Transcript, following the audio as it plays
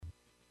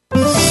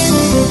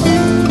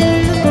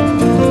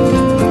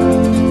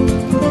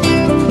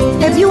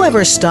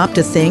ever stop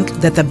to think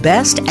that the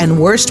best and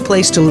worst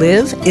place to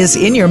live is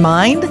in your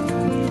mind?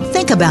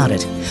 Think about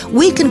it.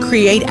 We can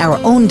create our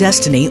own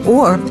destiny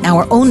or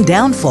our own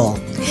downfall.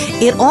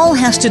 It all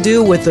has to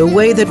do with the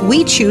way that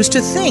we choose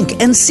to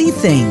think and see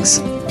things.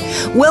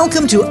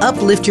 Welcome to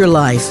Uplift Your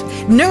Life,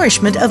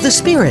 Nourishment of the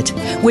Spirit,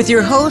 with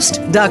your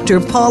host, Dr.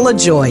 Paula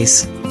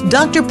Joyce.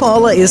 Dr.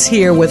 Paula is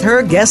here with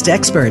her guest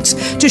experts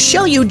to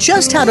show you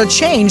just how to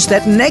change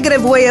that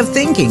negative way of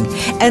thinking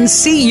and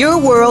see your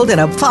world in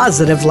a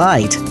positive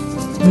light.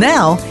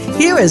 Now,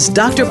 here is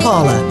Dr.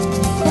 Paula.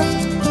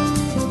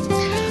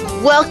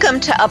 Welcome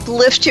to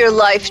Uplift Your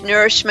Life,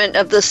 Nourishment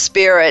of the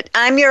Spirit.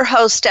 I'm your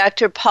host,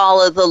 Dr.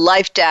 Paula, the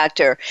Life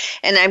Doctor,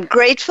 and I'm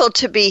grateful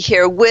to be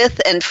here with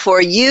and for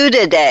you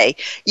today.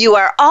 You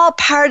are all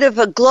part of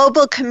a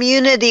global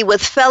community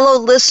with fellow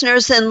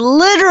listeners in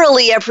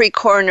literally every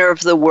corner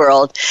of the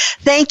world.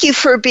 Thank you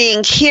for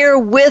being here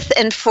with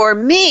and for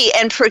me,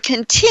 and for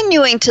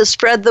continuing to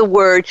spread the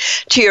word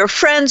to your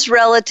friends,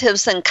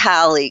 relatives, and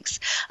colleagues.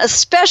 A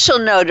special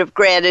note of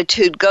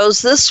gratitude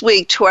goes this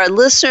week to our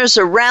listeners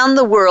around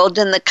the world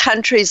in the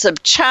countries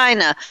of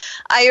China,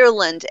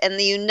 Ireland, and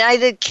the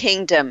United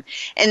Kingdom,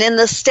 and in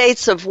the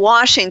states of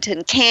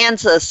Washington,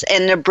 Kansas,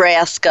 and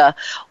Nebraska.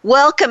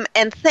 Welcome,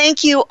 and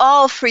thank you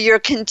all for your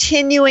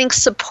continuing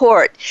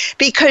support.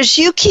 Because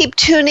you keep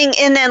tuning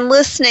in and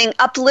listening,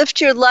 Uplift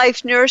Your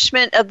Life,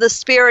 Nourishment of the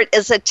Spirit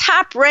is a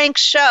top-ranked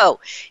show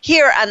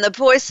here on the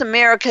Voice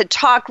America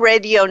Talk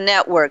Radio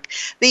Network,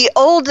 the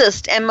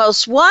oldest and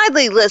most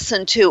widely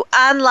listened to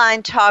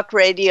online talk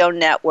radio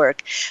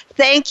network.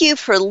 Thank you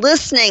for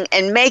listening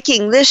and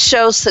making this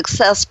show's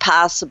success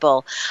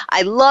possible.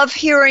 I love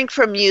hearing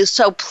from you,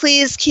 so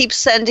please keep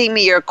sending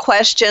me your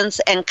questions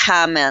and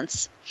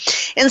comments.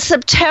 In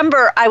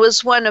September, I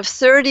was one of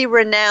 30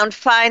 renowned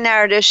fine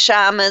artists,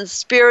 shamans,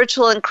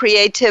 spiritual and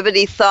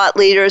creativity thought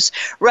leaders,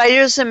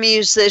 writers, and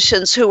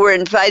musicians who were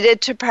invited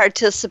to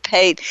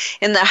participate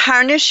in the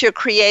Harness Your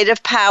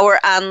Creative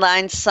Power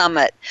Online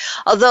Summit.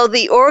 Although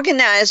the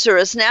organizer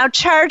is now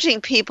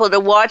charging people to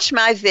watch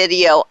my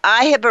video,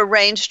 I have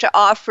arranged to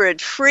offer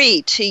it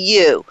free to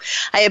you.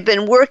 I have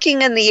been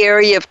working in the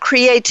area of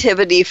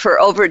creativity for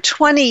over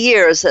 20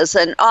 years as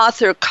an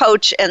author,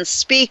 coach, and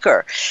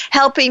speaker,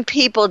 helping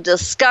people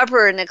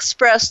discover and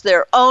express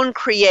their own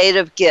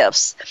creative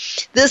gifts.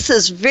 This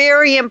is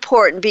very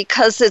important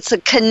because it's a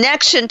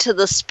connection to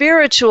the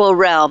spiritual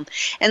realm,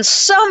 and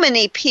so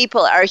many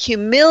people are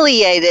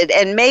humiliated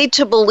and made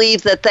to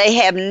believe that they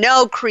have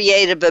no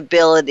creative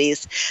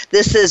abilities.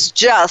 This is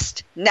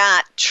just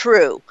not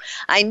true.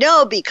 I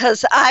know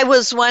because I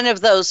was one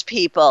of those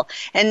people,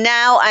 and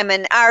now I'm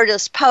an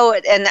artist,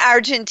 poet, and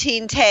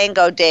Argentine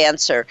tango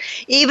dancer.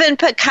 Even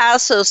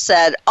Picasso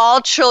said,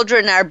 "All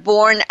children are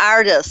born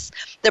artists.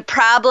 The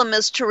problem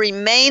is to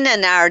remain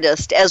an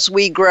artist as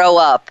we grow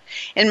up."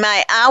 In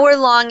my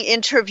hour-long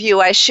interview,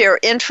 I share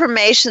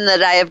information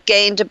that I have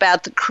gained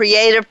about the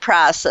creative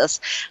process,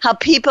 how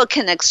people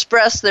can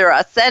express their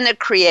authentic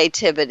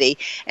creativity,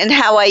 and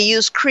how I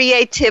use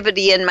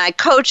creativity in my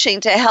coaching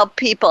to help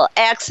people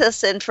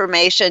access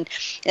information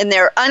in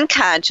their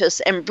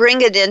unconscious and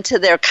bring it into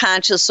their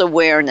conscious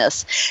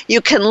awareness.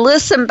 You can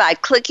listen by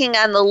clicking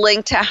on the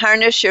link to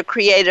Harness Your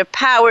Creative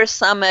Power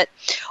Summit,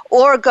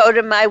 or go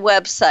to my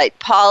website,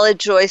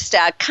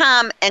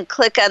 paulajoyce.com, and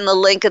click on the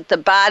link at the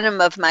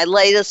bottom of my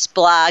latest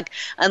blog,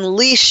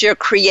 Unleash Your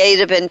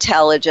Creative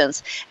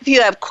Intelligence. If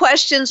you have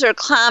questions or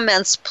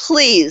comments,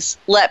 please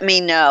let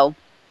me know.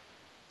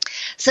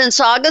 Since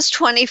August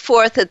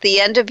 24th, at the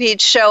end of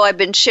each show, I've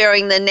been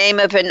sharing the name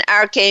of an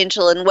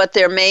archangel and what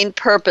their main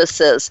purpose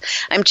is.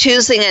 I'm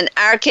choosing an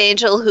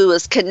archangel who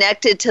is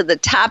connected to the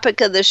topic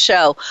of the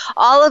show.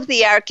 All of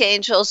the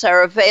archangels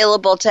are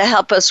available to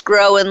help us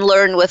grow and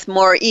learn with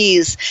more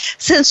ease.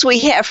 Since we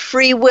have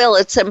free will,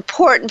 it's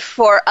important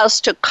for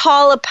us to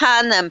call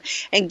upon them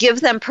and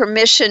give them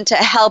permission to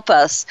help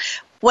us.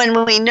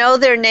 When we know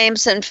their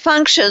names and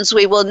functions,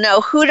 we will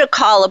know who to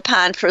call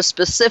upon for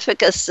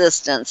specific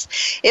assistance.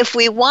 If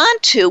we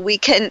want to, we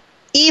can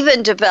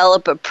even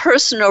develop a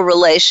personal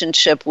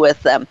relationship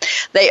with them.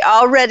 They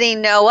already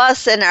know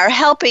us and are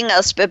helping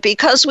us, but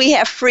because we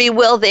have free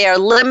will, they are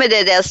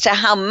limited as to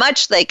how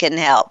much they can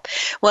help.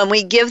 When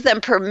we give them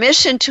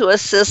permission to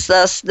assist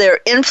us,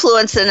 their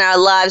influence in our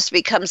lives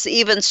becomes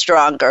even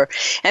stronger.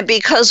 And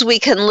because we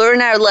can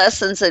learn our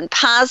lessons in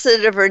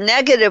positive or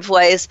negative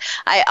ways,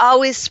 I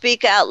always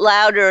speak out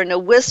louder in a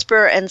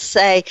whisper and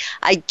say,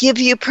 "I give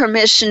you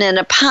permission in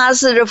a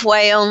positive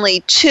way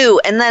only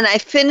too," and then I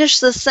finish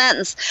the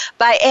sentence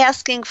by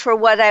asking for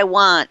what I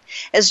want.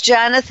 As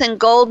Jonathan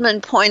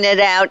Goldman pointed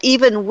out,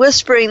 even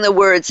whispering the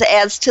words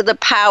adds to the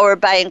power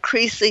by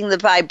increasing the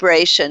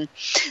vibration.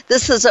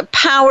 This is a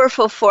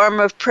powerful form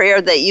of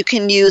prayer that you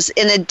can use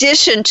in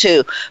addition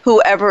to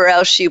whoever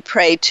else you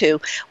pray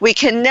to. We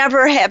can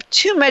never have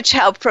too much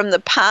help from the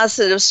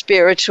positive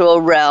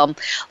spiritual realm.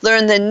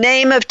 Learn the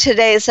name of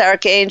today's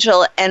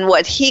archangel and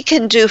what he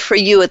can do for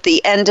you at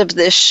the end of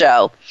this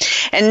show.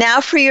 And now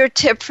for your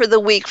tip for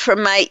the week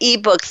from my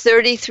ebook,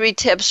 33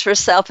 Tips for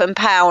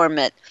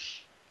Self-Empowerment.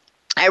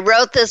 I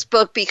wrote this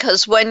book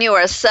because when you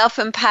are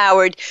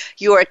self-empowered,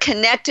 you are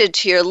connected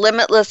to your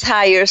limitless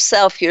higher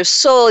self, your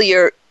soul,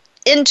 your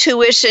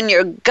intuition,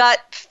 your gut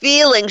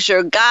feelings,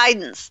 your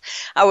guidance.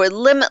 Our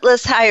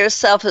limitless higher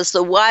self is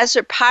the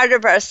wiser part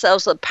of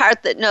ourselves, the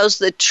part that knows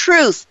the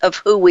truth of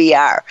who we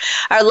are.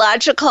 Our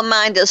logical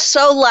mind is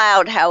so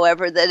loud,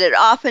 however, that it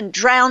often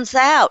drowns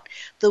out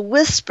the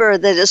whisper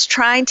that is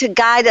trying to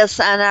guide us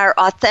on our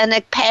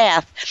authentic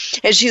path.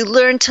 As you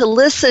learn to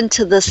listen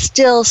to the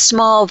still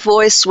small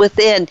voice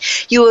within,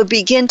 you will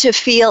begin to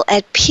feel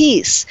at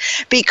peace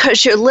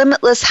because your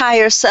limitless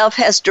higher self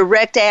has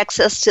direct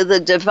access to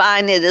the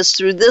divine. It is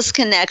through this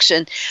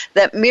connection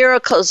that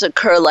miracles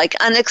occur, like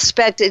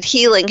unexpected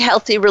healing,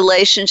 healthy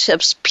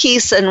relationships,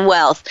 peace, and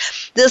wealth.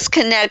 This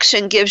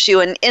connection gives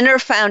you an inner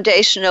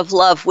foundation of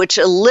love, which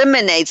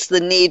eliminates the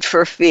need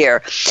for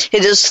fear.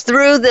 It is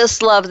through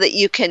this love that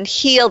you can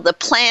heal the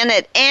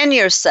planet and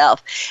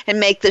yourself and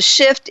make the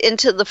shift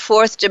into the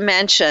fourth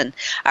dimension.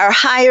 Our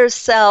higher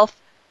self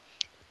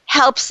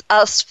helps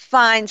us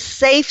find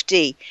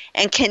safety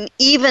and can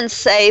even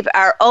save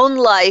our own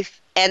life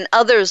and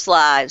others'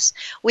 lives.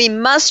 We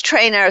must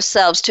train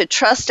ourselves to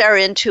trust our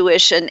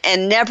intuition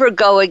and never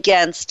go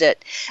against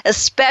it,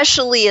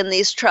 especially in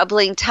these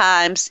troubling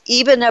times.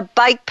 Even a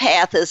bike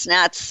path is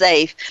not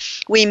safe.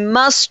 We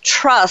must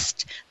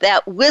trust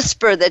that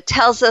whisper that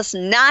tells us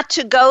not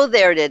to go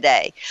there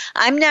today.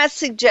 I'm not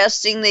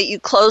suggesting that you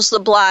close the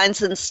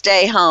blinds and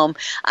stay home.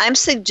 I'm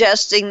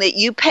suggesting that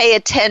you pay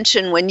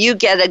attention when you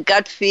get a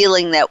gut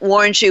feeling that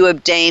warns you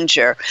of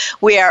danger.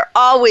 We are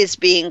always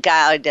being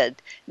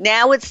guided.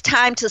 Now it's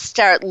time to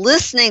start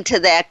listening to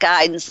that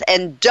guidance,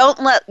 and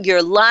don't let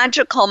your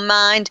logical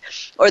mind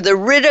or the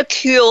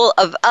ridicule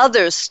of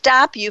others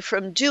stop you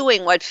from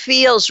doing what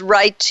feels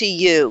right to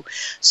you.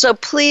 So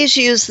please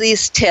use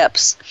these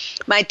tips.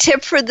 My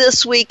tip for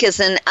this week is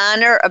in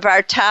honor of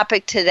our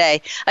topic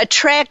today.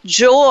 Attract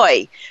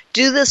joy.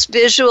 Do this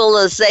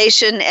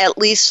visualization at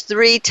least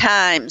 3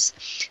 times.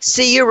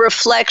 See your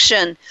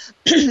reflection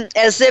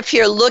as if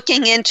you're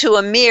looking into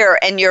a mirror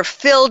and you're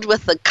filled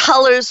with the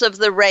colors of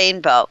the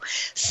rainbow.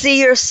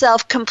 See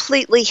yourself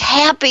completely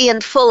happy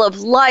and full of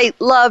light,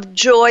 love,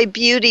 joy,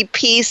 beauty,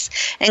 peace,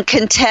 and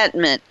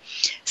contentment.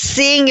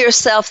 Seeing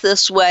yourself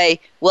this way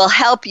will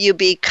help you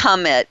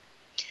become it.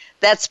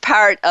 That's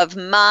part of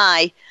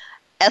my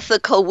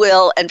ethical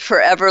will and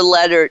forever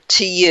letter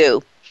to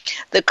you.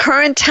 The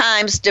current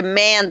times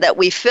demand that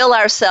we fill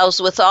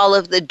ourselves with all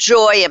of the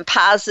joy and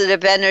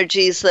positive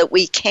energies that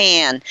we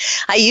can.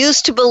 I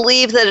used to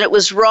believe that it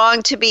was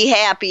wrong to be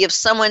happy if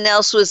someone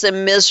else was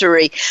in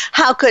misery.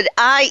 How could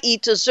I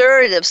eat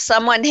dessert if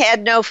someone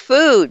had no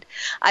food?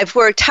 I've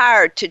worked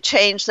hard to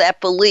change that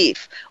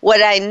belief.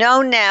 What I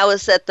know now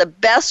is that the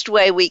best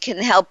way we can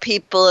help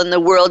people in the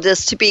world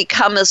is to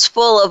become as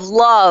full of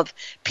love,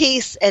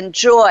 peace, and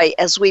joy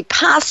as we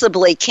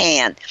possibly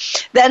can.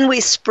 Then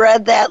we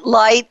spread that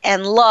light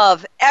and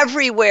love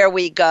everywhere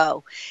we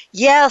go.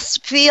 Yes,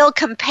 feel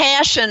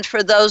compassion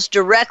for those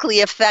directly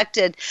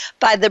affected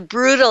by the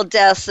brutal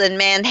deaths in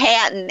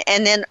Manhattan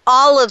and in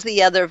all of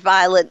the other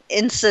violent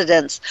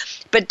incidents,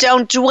 but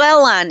don't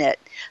dwell on it.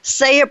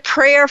 Say a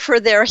prayer for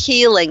their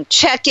healing.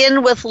 Check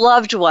in with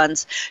loved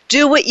ones.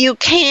 Do what you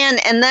can,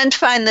 and then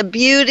find the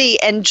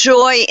beauty and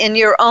joy in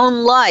your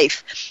own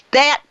life.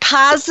 That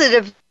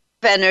positive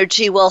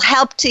energy will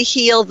help to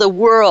heal the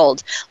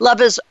world. Love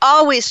is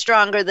always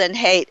stronger than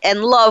hate,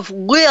 and love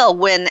will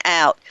win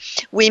out.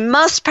 We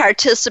must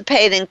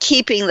participate in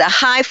keeping the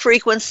high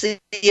frequency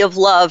of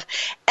love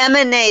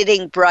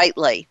emanating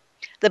brightly.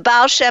 The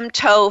Baal Shem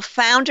Tov,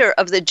 founder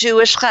of the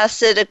Jewish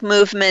Hasidic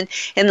movement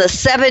in the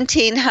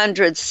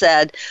 1700s,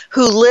 said,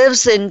 "Who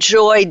lives in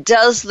joy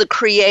does the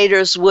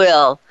Creator's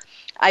will."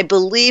 I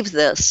believe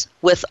this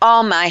with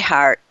all my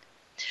heart.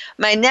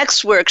 My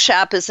next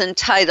workshop is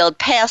entitled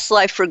Past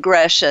Life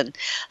Regression.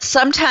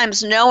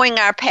 Sometimes knowing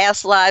our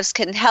past lives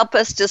can help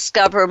us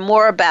discover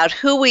more about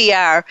who we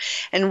are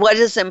and what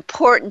is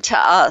important to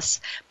us.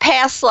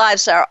 Past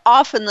lives are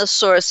often the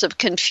source of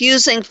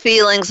confusing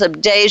feelings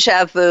of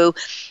deja vu,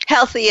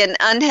 healthy and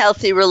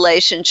unhealthy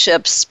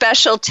relationships,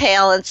 special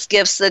talents,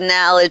 gifts and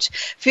knowledge,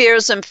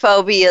 fears and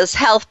phobias,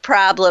 health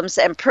problems,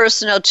 and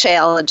personal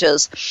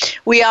challenges.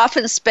 We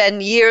often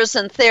spend years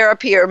in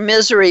therapy or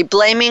misery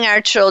blaming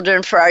our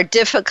children for our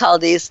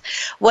difficulties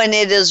when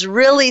it is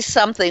really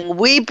something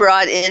we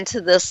brought into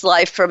this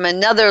life from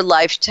another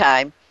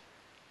lifetime.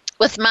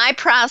 With my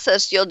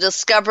process, you'll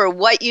discover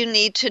what you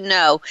need to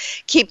know.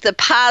 Keep the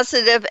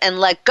positive and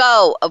let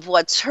go of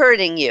what's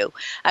hurting you.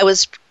 I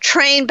was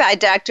trained by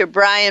Dr.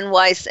 Brian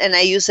Weiss, and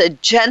I use a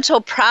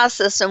gentle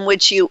process in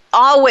which you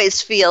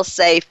always feel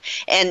safe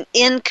and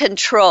in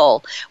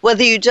control.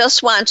 Whether you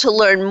just want to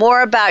learn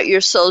more about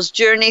your soul's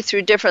journey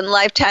through different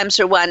lifetimes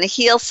or want to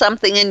heal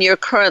something in your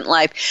current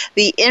life,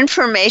 the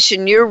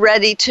information you're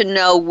ready to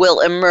know will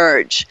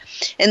emerge.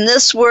 In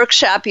this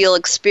workshop, you'll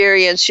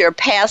experience your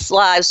past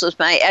lives with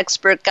my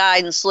expert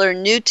guidance,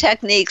 learn new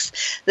techniques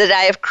that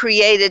I have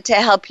created to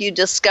help you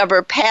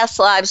discover past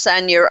lives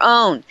on your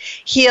own,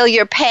 heal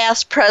your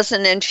past,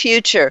 present and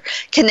future.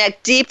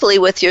 Connect deeply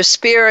with your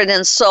spirit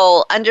and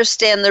soul.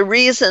 Understand the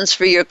reasons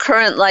for your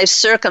current life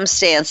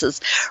circumstances.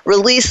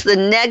 Release the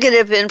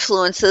negative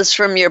influences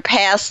from your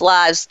past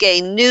lives.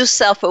 Gain new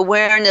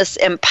self-awareness,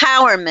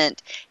 empowerment,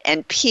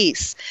 and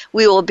peace.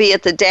 We will be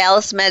at the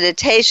Dallas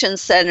Meditation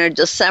Center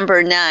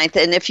December 9th.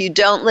 And if you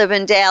don't live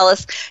in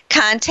Dallas,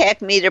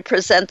 contact me to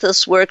present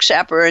this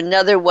workshop or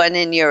another one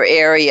in your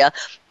area,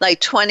 like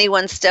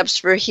 21 Steps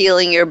for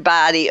Healing Your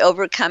Body,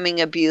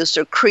 Overcoming Abuse,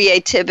 or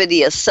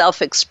Creativity as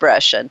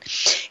Self-Expression.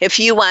 If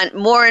you want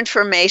more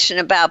information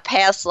about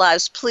past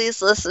lives,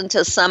 please listen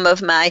to some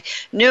of my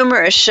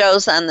numerous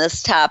shows on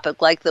this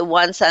topic, like the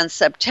ones on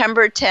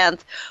September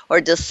 10th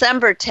or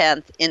December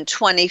 10th in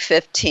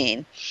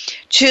 2015.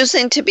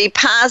 Choosing to be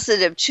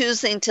positive,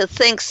 choosing to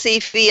think, see,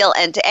 feel,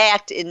 and to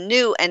act in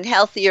new and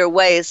healthier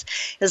ways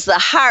is the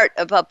heart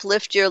of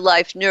Uplift Your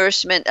Life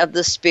Nourishment of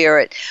the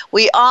Spirit.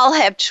 We all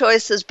have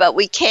choices, but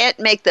we can't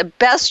make the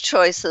best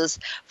choices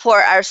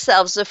for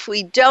ourselves if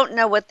we don't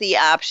know what the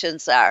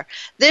options are.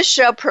 This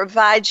show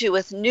provides you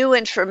with new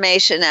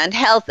information on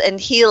health and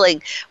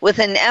healing, with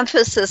an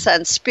emphasis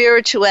on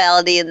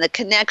spirituality and the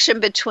connection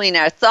between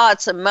our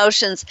thoughts,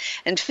 emotions,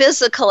 and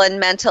physical and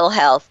mental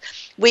health.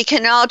 We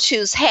can all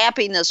choose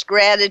happiness,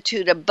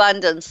 gratitude,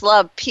 abundance,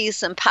 love,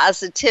 peace, and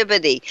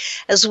positivity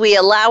as we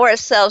allow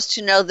ourselves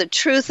to know the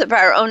truth of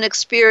our own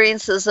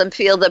experiences and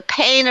feel the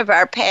pain of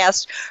our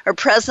past or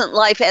present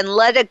life and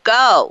let it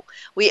go.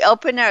 We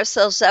open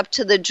ourselves up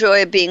to the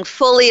joy of being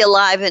fully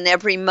alive in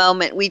every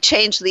moment. We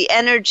change the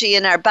energy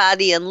in our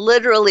body and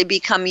literally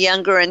become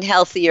younger and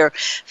healthier,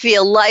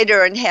 feel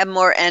lighter and have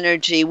more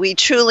energy. We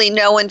truly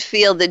know and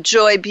feel the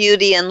joy,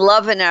 beauty, and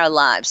love in our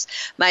lives.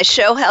 My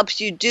show helps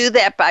you do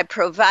that by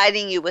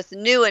providing you with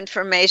new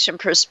information,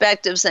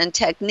 perspectives, and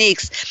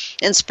techniques,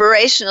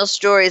 inspirational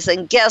stories,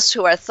 and guests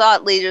who are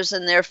thought leaders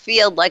in their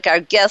field, like our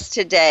guest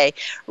today,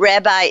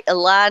 Rabbi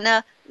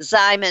Elana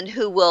Zaiman,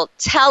 who will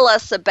tell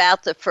us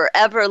about the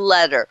forever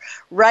letter,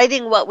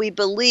 writing what we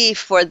believe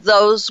for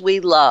those we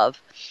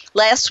love.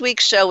 Last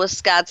week's show with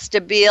Scott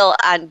Stabile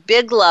on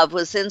Big Love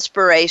was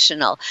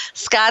inspirational.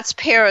 Scott's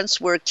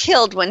parents were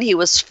killed when he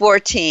was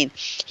 14.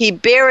 He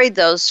buried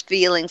those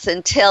feelings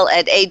until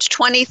at age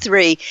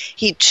 23,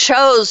 he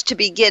chose to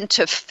begin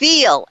to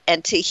feel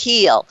and to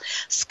heal.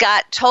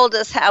 Scott told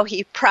us how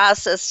he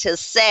processed his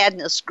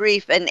sadness,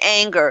 grief, and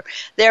anger,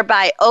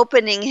 thereby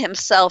opening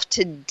himself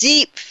to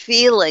deep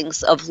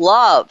feelings of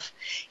love.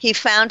 He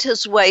found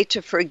his way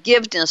to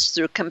forgiveness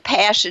through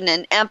compassion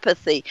and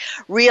empathy,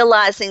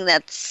 realizing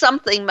that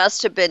something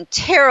must have been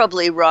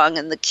terribly wrong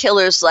in the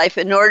killer's life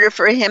in order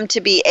for him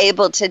to be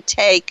able to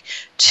take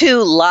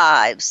 2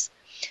 lives.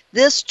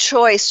 This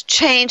choice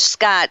changed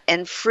Scott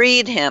and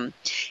freed him.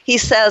 He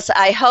says,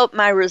 "I hope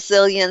my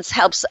resilience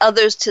helps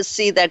others to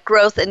see that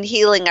growth and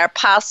healing are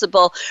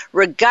possible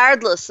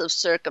regardless of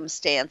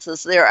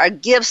circumstances. There are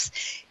gifts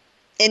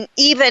in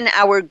even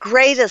our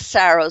greatest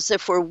sorrows,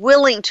 if we're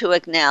willing to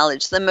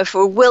acknowledge them, if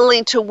we're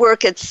willing to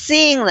work at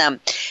seeing them.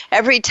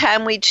 Every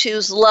time we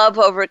choose love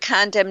over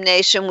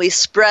condemnation, we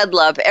spread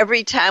love.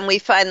 Every time we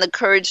find the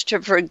courage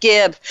to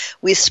forgive,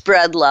 we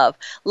spread love.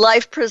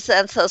 Life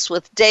presents us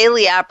with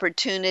daily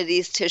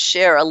opportunities to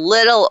share a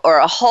little or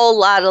a whole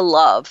lot of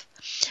love.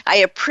 I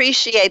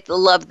appreciate the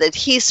love that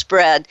he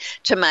spread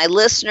to my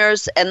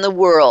listeners and the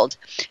world.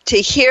 To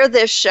hear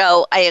this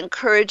show, I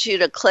encourage you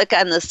to click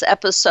on this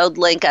episode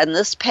link on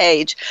this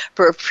page.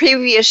 For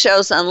previous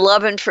shows on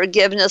love and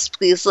forgiveness,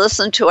 please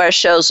listen to our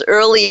shows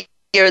earlier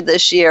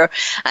this year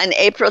on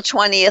April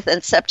 20th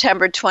and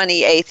September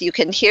 28th. You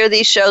can hear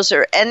these shows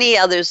or any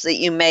others that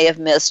you may have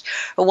missed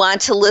or want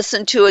to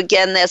listen to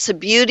again. That's the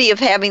beauty of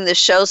having the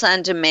shows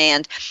on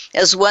demand.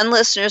 As one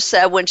listener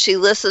said, when she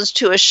listens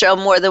to a show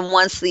more than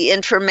once, the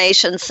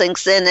information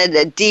sinks in at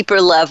a deeper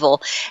level,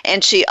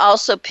 and she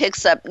also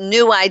picks up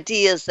new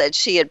ideas that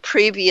she had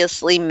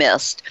previously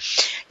missed.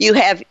 You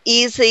have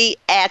easy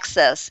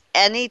access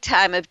any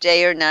time of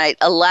day or night,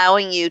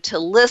 allowing you to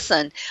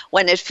listen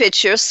when it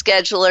fits your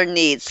schedule or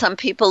needs. Some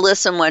people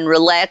listen when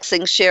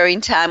relaxing, sharing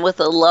time with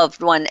a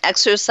loved one,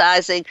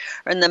 exercising,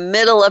 or in the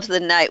middle of the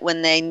night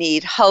when they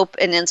need hope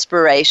and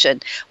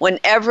inspiration.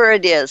 Whenever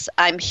it is,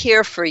 I'm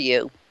here for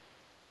you.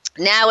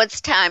 Now it's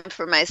time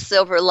for my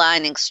silver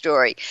lining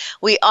story.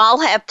 We all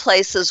have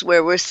places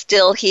where we're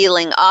still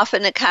healing.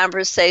 Often a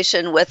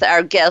conversation with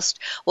our guest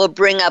will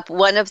bring up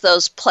one of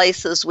those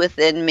places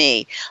within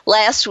me.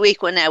 Last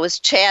week when I was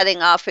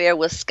chatting off air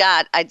with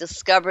Scott, I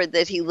discovered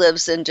that he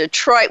lives in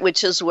Detroit,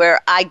 which is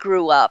where I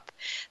grew up.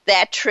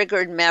 That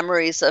triggered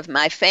memories of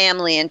my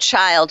family and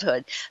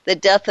childhood. The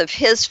death of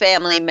his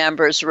family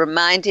members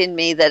reminded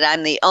me that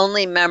I'm the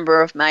only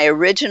member of my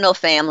original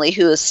family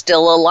who is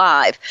still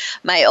alive.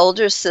 My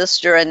older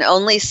sister and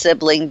only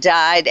sibling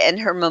died, and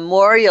her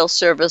memorial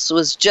service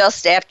was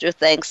just after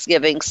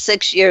Thanksgiving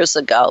 6 years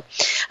ago.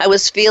 I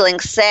was feeling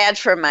sad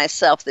for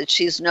myself that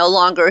she's no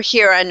longer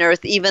here on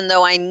earth, even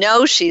though I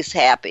know she's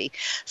happy.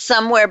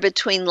 Somewhere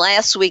between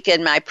last week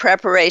and my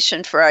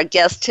preparation for our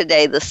guest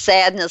today, the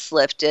sadness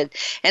lifted,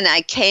 and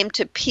I came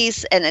to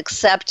peace and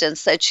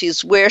acceptance that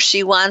she's where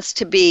she wants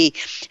to be,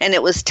 and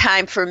it was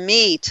time for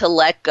me to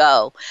let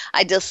go.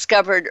 I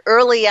discovered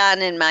early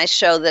on in my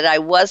show that I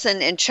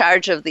wasn't in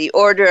charge of the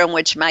order in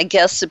which my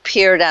guests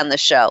appeared on the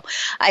show.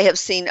 I have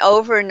seen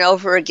over and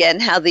over again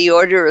how the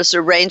order is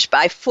arranged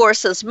by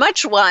forces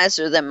much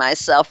wiser than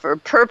myself for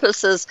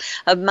purposes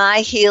of my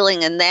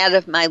healing and that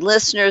of my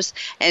listeners,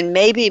 and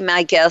maybe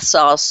my guests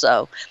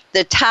also.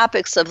 The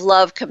topics of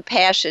love,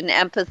 compassion,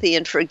 empathy,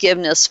 and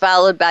forgiveness,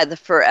 followed by the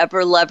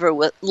forever letter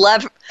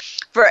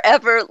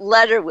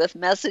with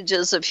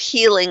messages of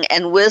healing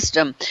and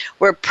wisdom,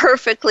 were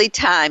perfectly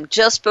timed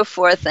just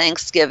before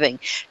Thanksgiving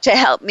to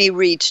help me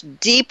reach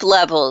deep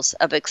levels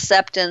of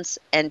acceptance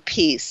and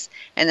peace.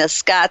 And as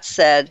Scott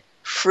said,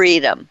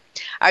 freedom.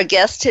 Our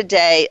guest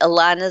today,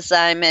 Elana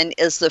Zaiman,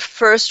 is the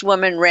first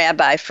woman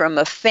rabbi from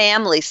a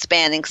family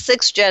spanning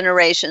 6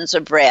 generations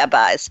of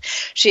rabbis.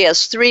 She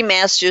has 3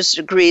 master's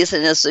degrees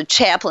and is a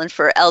chaplain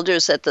for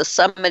elders at the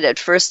Summit at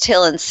First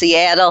Hill in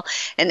Seattle,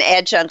 an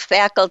adjunct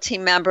faculty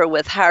member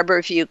with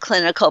Harborview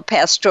Clinical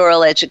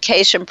Pastoral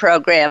Education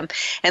Program,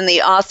 and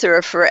the author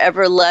of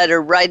Forever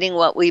Letter, Writing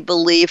What We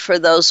Believe for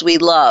Those We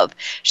Love.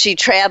 She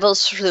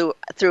travels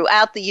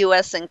throughout the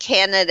U.S. and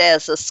Canada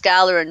as a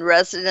scholar and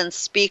resident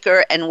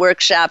speaker and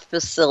workshop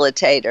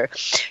facilitator.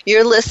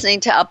 You're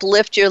listening to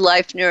Uplift Your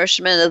Life,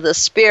 Nourishment of the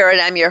Spirit.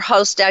 I'm your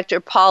host, Dr.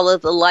 Paula,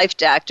 the Life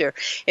Doctor.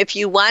 If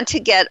you want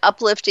to get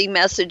uplifting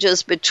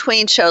messages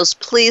between shows,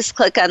 please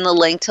click on the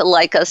link to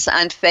like us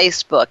on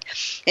Facebook.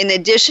 In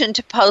addition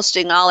to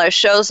posting all our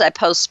shows, I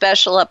post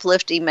special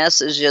uplifting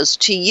messages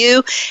to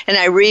you, and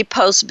I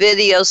repost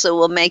videos that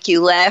will make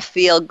you laugh,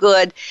 feel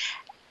good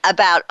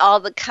about all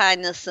the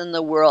kindness in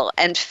the world,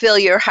 and fill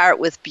your heart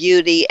with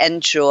beauty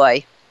and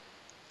joy.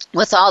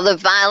 With all the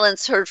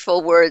violence,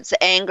 hurtful words,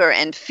 anger,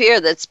 and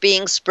fear that's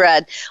being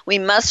spread, we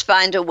must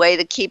find a way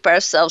to keep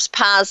ourselves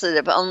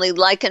positive. Only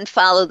like and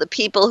follow the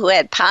people who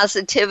had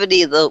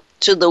positivity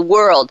to the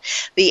world.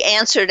 The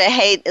answer to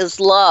hate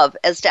is love.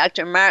 As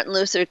Dr. Martin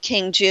Luther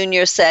King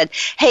Jr. said,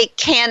 hate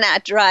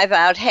cannot drive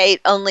out hate.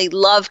 Only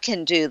love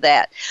can do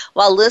that.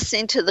 While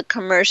listening to the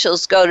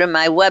commercials, go to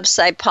my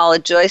website,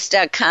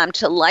 paulajoyce.com,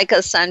 to like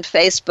us on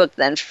Facebook,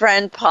 then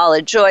friend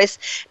Paula Joyce,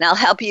 and I'll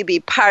help you be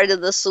part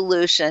of the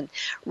solution.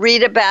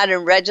 Read about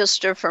and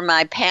register for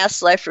my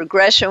past life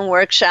regression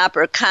workshop,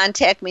 or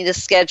contact me to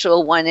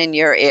schedule one in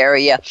your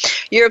area.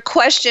 Your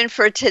question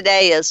for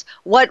today is,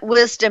 what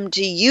wisdom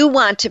do you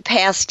want to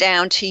pass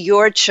down to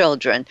your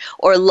children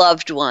or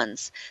loved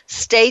ones?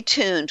 Stay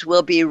tuned.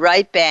 We'll be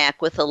right back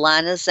with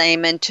Elana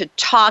Zaiman to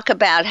talk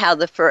about how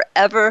the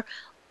Forever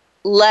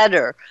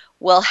Letter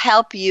will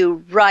help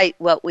you write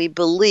what we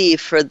believe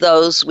for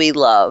those we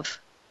love.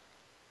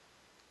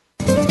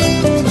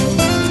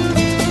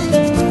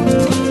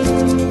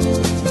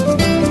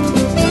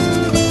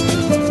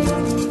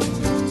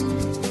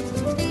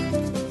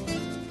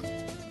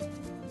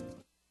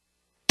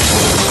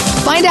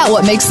 Find out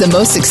what makes the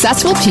most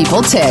successful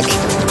people tick.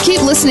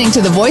 Keep listening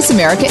to the Voice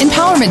America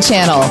Empowerment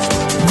Channel.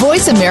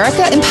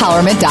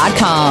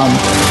 VoiceAmericaEmpowerment.com.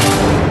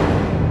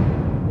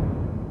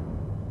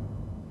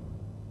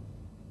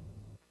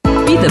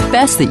 Be the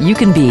best that you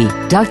can be.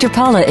 Dr.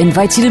 Paula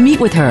invites you to meet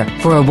with her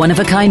for a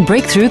one-of-a-kind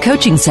breakthrough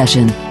coaching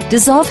session.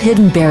 Dissolve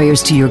hidden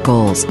barriers to your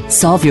goals,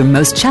 solve your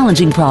most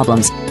challenging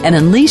problems, and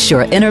unleash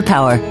your inner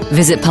power.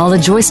 Visit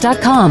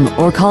paulajoyce.com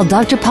or call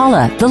Dr.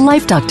 Paula, the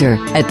Life Doctor,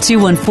 at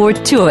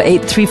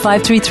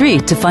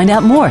 214-208-3533 to find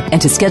out more and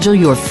to schedule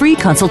your free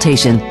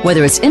consultation.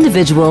 Whether it's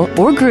individual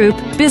or group,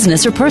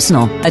 business or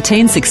personal,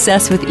 attain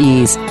success with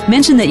ease.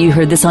 Mention that you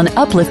heard this on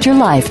Uplift Your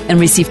Life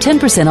and receive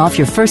 10% off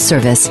your first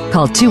service.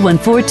 Call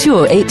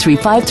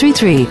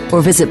 214-208-3533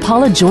 or visit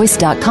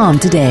paulajoyce.com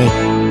today.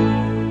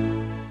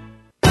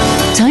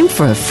 Time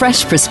for a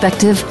fresh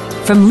perspective.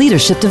 From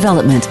leadership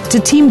development to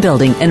team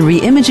building and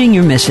re-imaging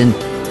your mission,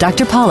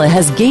 Dr. Paula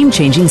has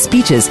game-changing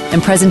speeches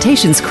and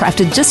presentations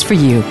crafted just for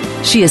you.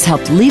 She has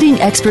helped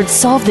leading experts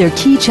solve their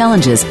key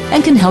challenges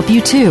and can help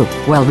you too,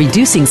 while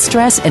reducing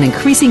stress and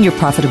increasing your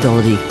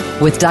profitability.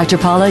 With Dr.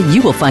 Paula,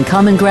 you will find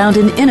common ground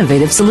and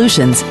innovative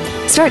solutions.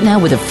 Start now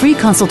with a free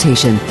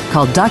consultation.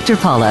 Call Dr.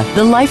 Paula,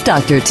 the Life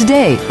Doctor,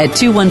 today at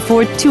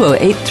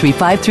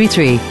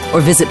 214-208-3533 or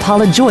visit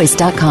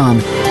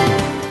paulajoyce.com.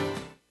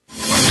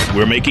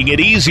 We're making it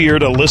easier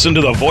to listen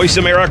to the Voice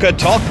America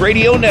Talk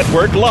Radio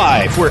Network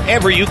live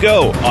wherever you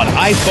go on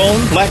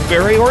iPhone,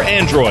 BlackBerry, or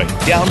Android.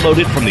 Download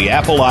it from the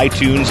Apple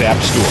iTunes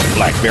App Store,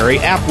 BlackBerry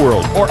App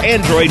World, or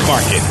Android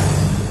Market.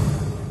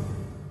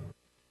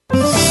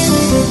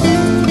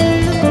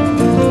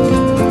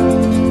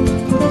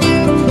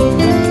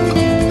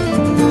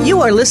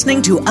 You are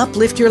listening to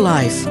Uplift Your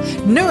Life,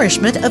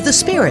 Nourishment of the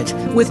Spirit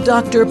with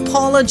Dr.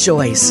 Paula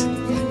Joyce.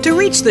 To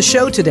reach the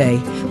show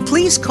today,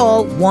 please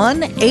call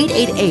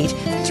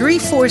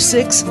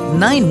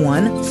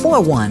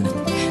 1-888-346-9141.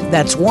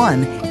 That's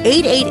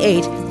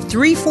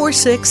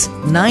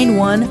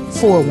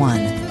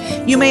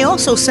 1-888-346-9141. You may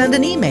also send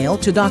an email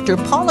to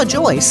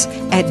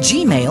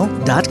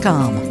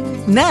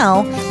drpaulajoyce@gmail.com.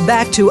 Now,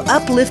 back to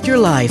Uplift Your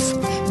Life,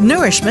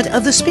 Nourishment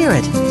of the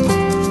Spirit.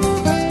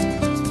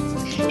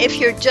 If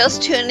you're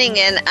just tuning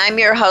in, I'm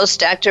your host,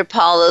 Dr.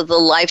 Paula, the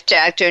Life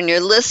Doctor, and you're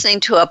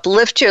listening to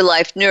Uplift Your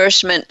Life,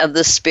 Nourishment of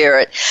the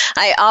Spirit.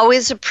 I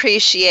always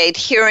appreciate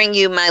hearing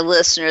you, my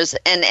listeners,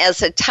 and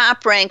as a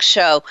top-ranked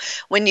show,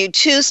 when you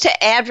choose to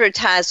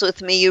advertise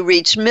with me, you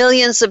reach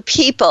millions of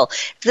people.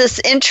 If this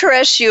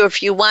interests you,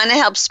 if you want to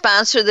help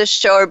sponsor the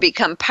show or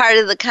become part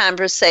of the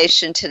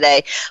conversation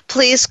today,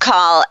 please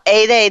call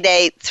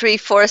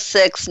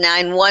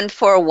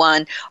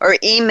 888-346-9141 or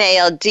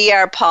email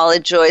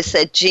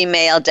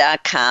drpaulajoyce@gmail.com.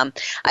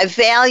 I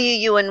value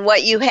you and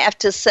what you have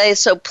to say,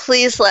 so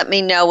please let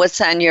me know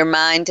what's on your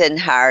mind and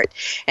heart.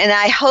 And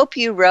I hope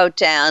you wrote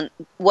down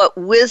what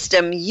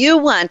wisdom you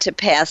want to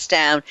pass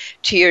down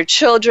to your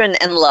children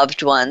and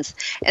loved ones.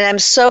 And I'm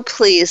so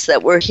pleased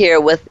that we're here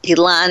with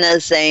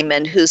Elana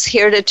Zaiman, who's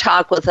here to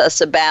talk with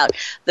us about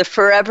the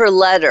Forever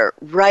Letter,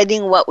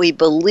 writing what we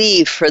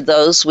believe for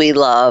those we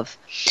love.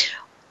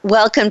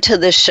 Welcome to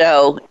the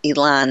show,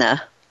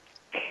 Elana.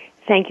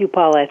 Thank you,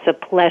 Paula. It's a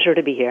pleasure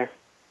to be here.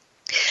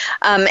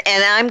 And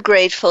I'm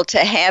grateful to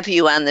have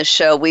you on the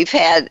show. We've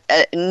had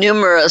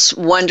numerous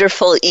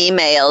wonderful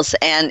emails,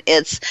 and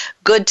it's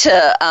good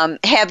to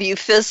have you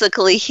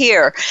physically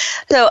here.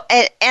 So,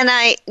 and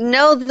I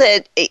know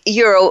that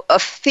you're a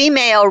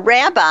female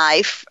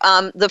rabbi,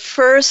 the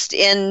first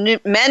in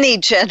many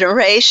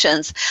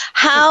generations.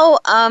 How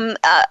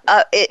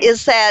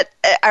is that?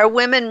 Are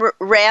women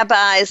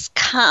rabbis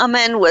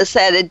common? Was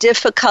that a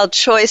difficult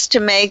choice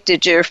to make?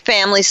 Did your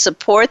family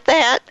support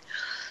that?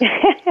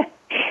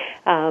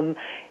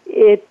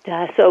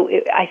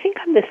 I think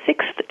I'm the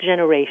sixth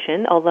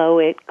generation, although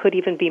it could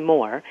even be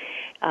more,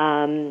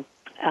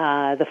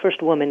 the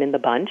first woman in the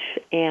bunch,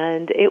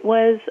 and it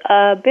was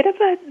a bit of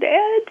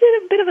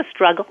a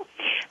struggle.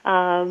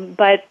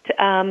 But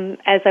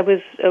as I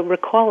was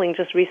recalling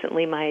just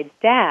recently, my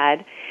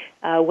dad,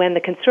 when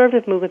the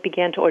conservative movement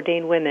began to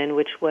ordain women,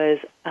 which was,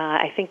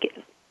 I think,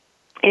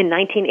 in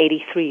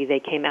 1983, they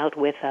came out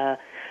with a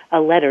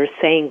letter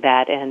saying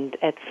that, and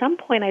at some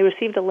point I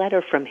received a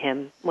letter from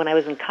him when I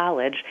was in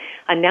college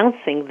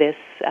announcing this,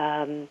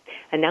 and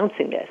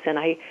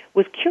I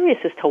was curious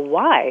as to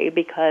why,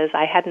 because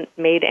I hadn't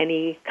made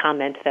any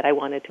comment that I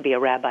wanted to be a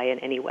rabbi in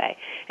any way.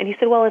 And he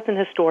said, well, it's an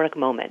historic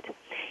moment.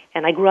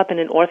 And I grew up in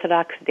an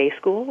Orthodox day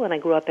school, and I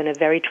grew up in a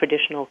very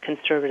traditional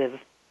conservative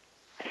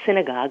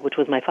synagogue, which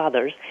was my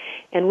father's,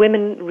 and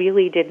women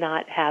really did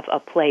not have a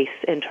place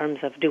in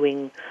terms of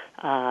doing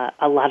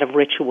a lot of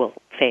ritual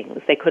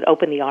things. They could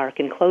open the ark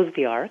and close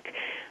the ark,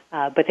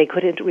 but they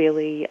couldn't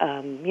really,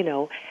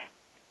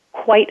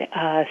 quite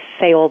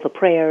say all the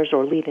prayers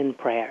or lead in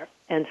prayer.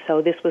 And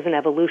so this was an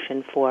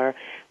evolution for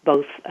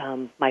both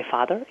my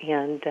father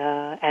and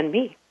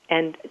me.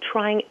 And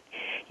trying,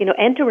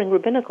 entering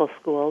rabbinical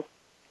school,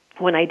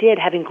 when I did,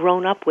 having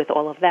grown up with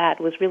all of that,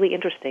 was really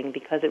interesting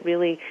because it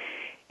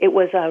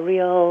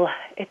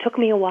took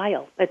me a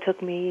while. It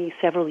took me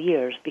several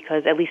years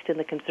because, at least in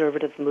the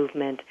conservative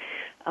movement,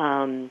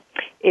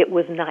 it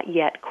was not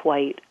yet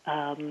quite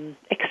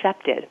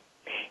accepted.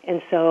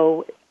 And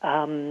so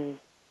in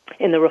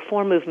the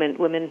Reform movement,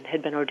 women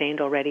had been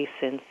ordained already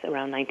since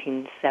around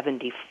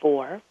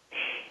 1974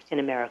 in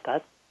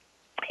America.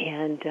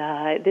 And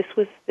this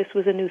was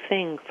a new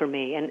thing for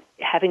me. And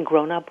having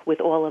grown up with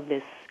all of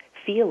this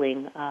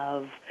feeling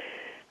of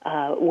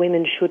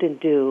women shouldn't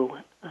do,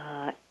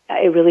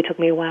 it really took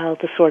me a while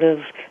to sort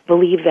of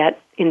believe that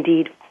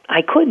indeed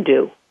I could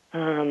do,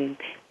 and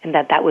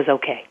that was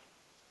okay.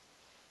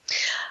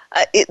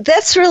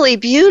 That's really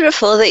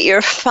beautiful that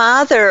your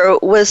father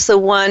was the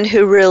one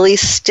who really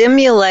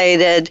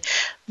stimulated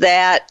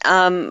that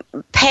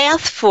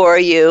path for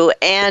you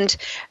and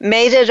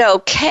made it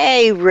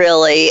okay,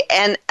 really.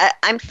 And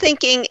I'm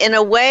thinking, in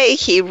a way,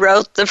 he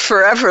wrote the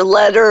Forever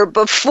Letter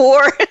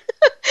before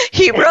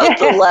he wrote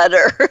the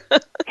letter.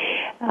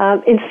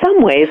 In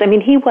some ways, I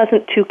mean, he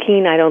wasn't too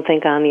keen, I don't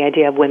think, on the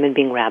idea of women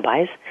being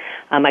rabbis.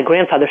 My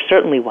grandfather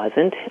certainly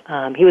wasn't.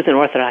 He was an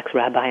Orthodox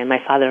rabbi, and my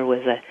father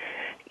was a,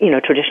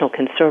 traditional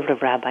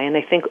conservative rabbi. And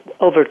I think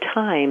over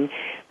time,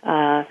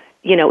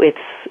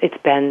 it's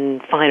been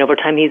fine. Over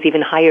time, he's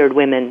even hired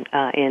women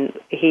in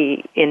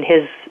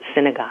his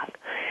synagogue,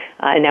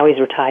 and now he's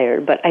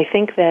retired. But I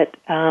think that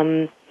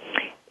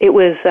it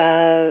was,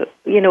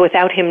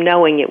 without him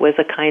knowing, it was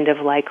a kind of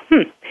like,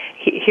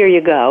 here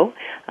you go.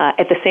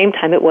 At the same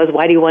time, it was,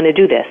 why do you want to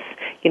do this?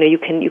 You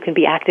can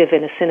be active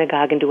in a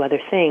synagogue and do other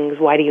things.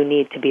 Why do you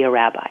need to be a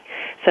rabbi?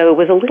 So it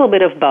was a little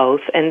bit of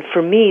both. And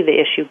for me,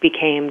 the issue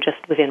became just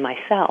within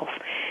myself.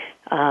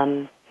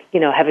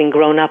 Having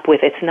grown up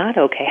with it's not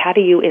okay. How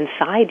do you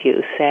inside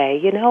you say,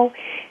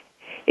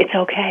 it's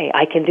okay,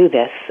 I can do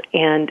this.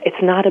 And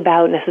it's not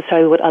about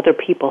necessarily what other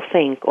people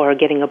think or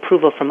getting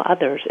approval from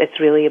others. It's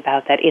really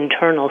about that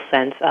internal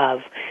sense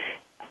of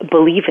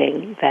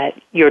believing that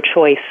your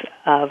choice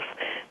of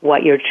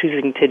what you're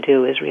choosing to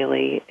do is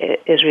really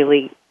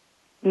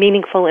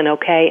meaningful and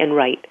okay and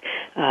right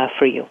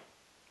for you.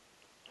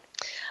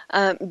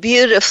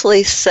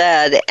 Beautifully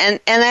said. And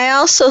I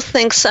also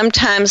think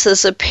sometimes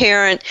as a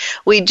parent,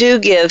 we do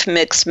give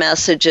mixed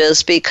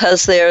messages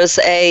because there's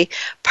a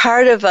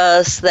part of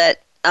us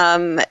that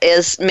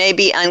is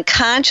maybe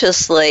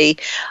unconsciously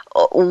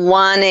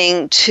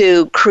wanting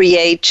to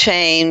create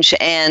change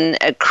and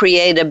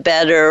create a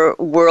better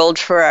world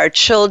for our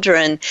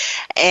children.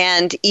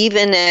 And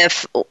even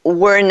if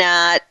we're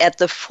not at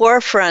the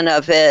forefront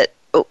of it,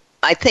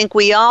 I think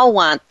we all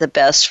want the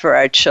best for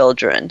our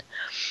children.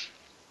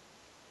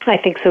 I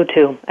think so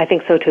too.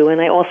 And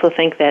I also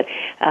think that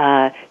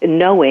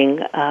knowing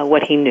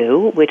what he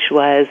knew, which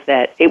was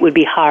that it would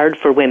be hard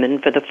for women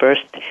for the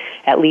first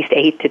at least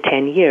 8 to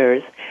 10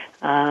 years,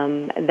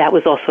 that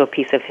was also a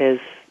piece of his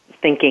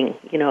thinking.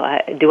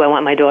 Do I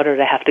want my daughter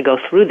to have to go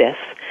through this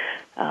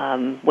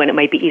when it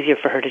might be easier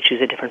for her to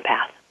choose a different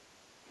path?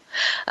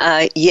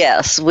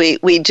 Yes,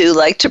 we do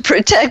like to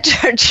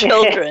protect our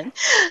children.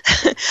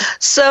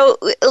 So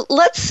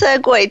let's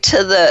segue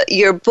to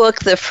your book,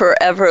 The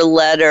Forever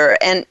Letter,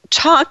 and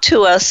talk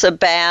to us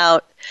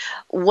about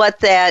what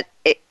that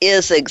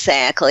is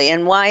exactly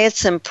and why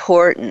it's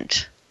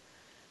important.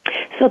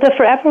 So The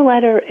Forever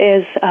Letter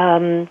is,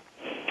 I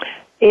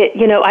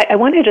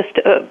want to just...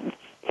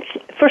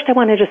 First, I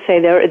want to just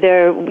say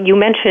you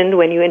mentioned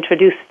when you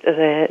introduced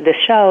the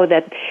show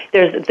that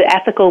there's the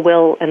ethical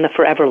will and the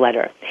forever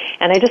letter.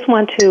 And I just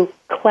want to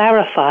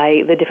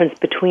clarify the difference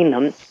between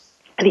them.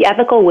 The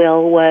ethical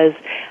will was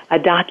a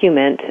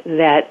document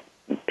that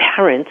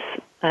parents,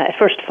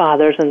 first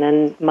fathers and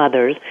then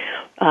mothers,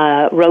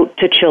 wrote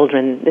to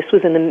children. This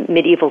was in the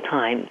medieval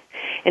times.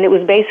 And it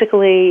was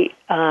basically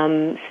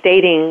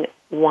stating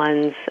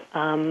one's,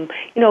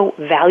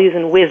 values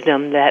and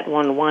wisdom that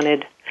one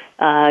wanted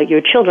your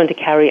children to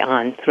carry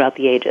on throughout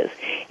the ages.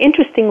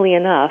 Interestingly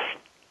enough,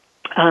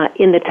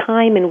 in the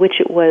time in which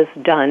it was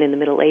done, in the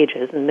Middle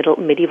Ages, in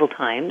medieval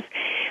times,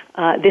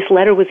 this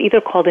letter was either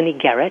called an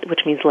igeret,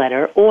 which means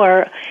letter,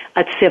 or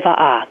a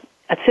tziva'ah.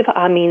 A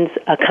tziva'ah means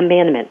a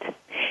commandment.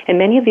 And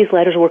many of these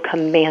letters were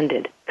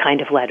commanded kind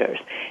of letters.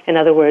 In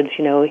other words,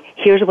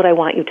 here's what I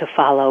want you to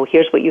follow.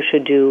 Here's what you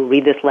should do.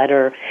 Read this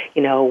letter,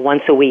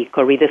 once a week,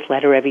 or read this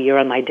letter every year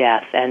on my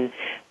death. And,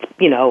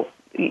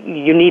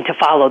 you need to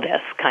follow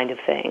this kind of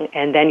thing,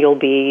 and then you'll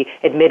be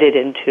admitted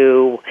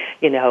into,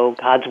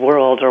 God's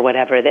world or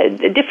whatever.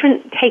 The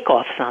different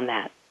takeoffs on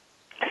that.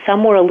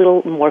 Some were a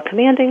little more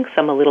commanding,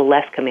 some a little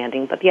less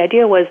commanding, but the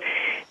idea was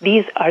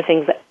these are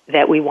things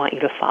that we want you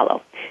to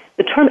follow.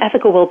 The term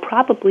ethical will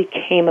probably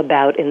came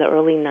about in the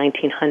early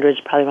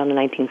 1900s, probably around the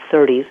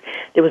 1930s.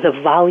 There was a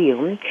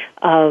volume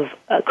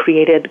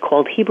created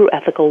called Hebrew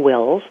Ethical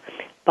Wills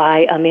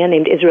by a man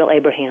named Israel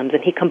Abrahams,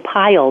 and he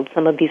compiled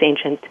some of these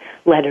ancient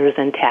letters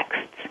and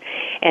texts.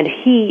 And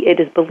he, it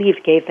is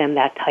believed, gave them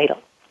that title.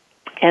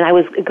 And I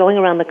was going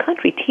around the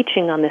country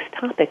teaching on this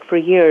topic for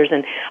years,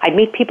 and I'd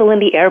meet people in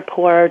the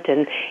airport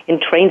and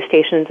in train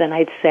stations, and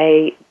I'd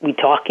say, we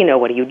talk,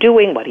 what are you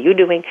doing? What are you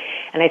doing?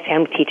 And I'd say,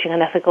 I'm teaching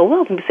on ethical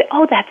wills. And they'd say,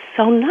 oh, that's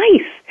so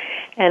nice.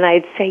 And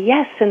I'd say,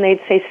 yes. And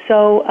they'd say,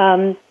 so,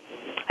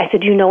 I said,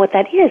 do you know what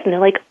that is? And they're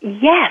like,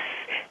 yes.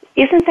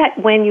 Isn't that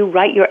when you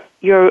write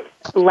your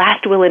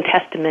last will and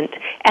testament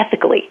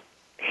ethically?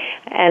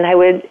 And I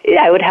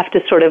would have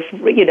to sort of,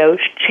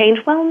 change,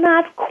 well,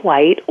 not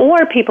quite.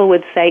 Or people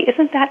would say,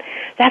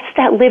 that's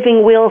that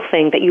living will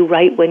thing that you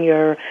write when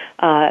you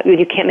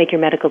can't make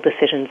your medical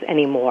decisions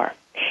anymore.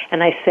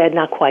 And I said,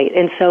 not quite.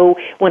 And so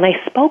when I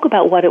spoke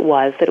about what it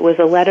was, that it was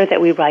a letter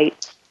that we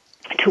write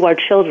to our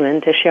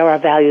children to share our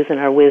values and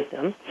our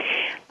wisdom,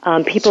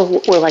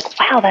 people were like,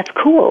 wow, that's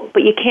cool,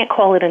 but you can't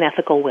call it an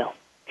ethical will.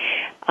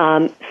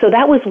 So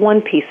that was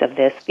one piece of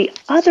this. The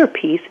other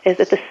piece is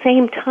at the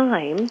same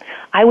time,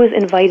 I was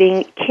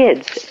inviting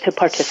kids to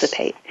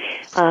participate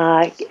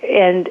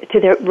and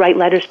to write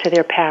letters to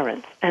their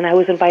parents. And I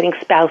was inviting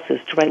spouses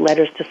to write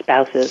letters to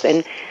spouses,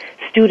 and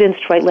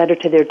students to write letters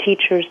to their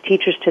teachers,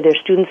 teachers to their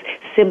students,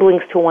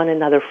 siblings to one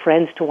another,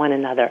 friends to one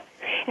another.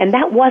 And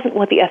that wasn't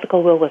what the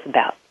ethical will was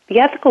about.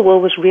 The ethical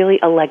will was really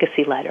a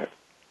legacy letter.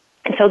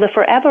 And so the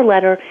Forever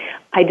Letter,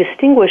 I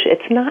distinguish,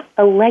 it's not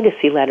a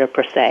legacy letter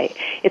per se.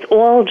 It's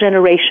all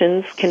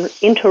generations can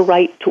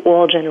interwrite to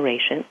all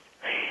generations.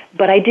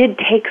 But I did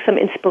take some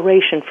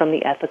inspiration from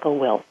the ethical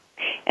will.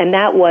 And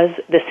that was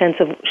the sense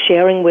of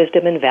sharing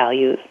wisdom and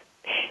values.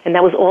 And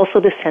that was also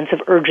the sense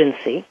of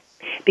urgency,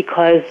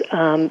 because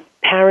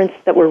parents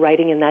that were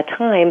writing in that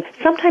time,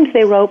 sometimes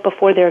they wrote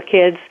before their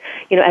kids,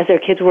 as their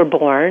kids were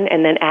born,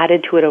 and then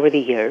added to it over the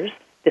years,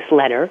 this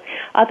letter.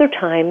 Other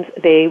times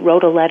they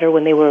wrote a letter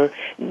when they were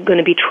going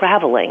to be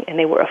traveling and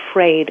they were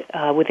afraid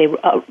would they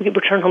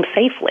return home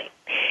safely.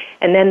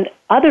 And then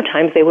other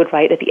times they would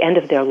write at the end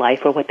of their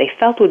life, or what they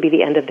felt would be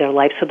the end of their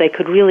life, so they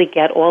could really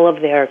get all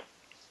of their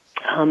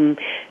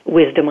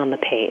wisdom on the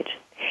page.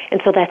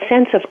 And so that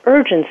sense of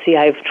urgency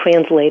I've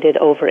translated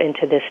over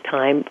into this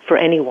time for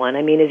anyone.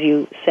 I mean, as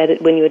you said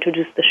it when you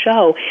introduced the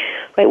show,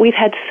 right? We've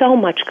had so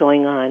much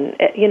going on.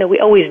 We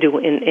always do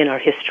in our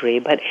history,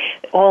 but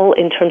all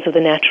in terms of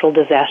the natural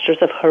disasters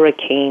of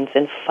hurricanes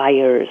and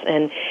fires,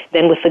 and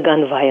then with the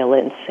gun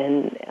violence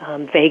in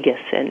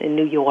Vegas and in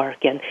New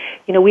York. And,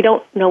 we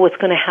don't know what's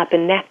going to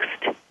happen next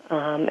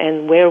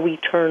and where we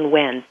turn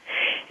when.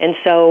 And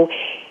so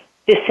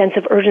this sense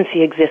of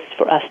urgency exists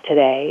for us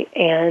today.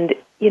 And,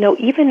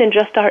 even in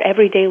just our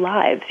everyday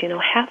lives,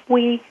 have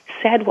we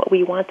said what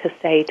we want to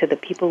say to the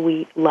people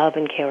we love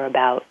and care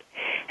about?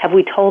 Have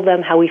we told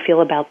them how we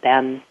feel about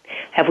them?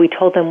 Have we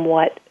told them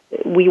what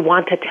we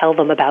want to tell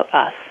them about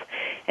us?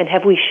 And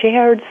have we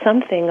shared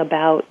something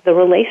about the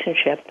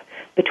relationship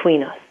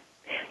between us?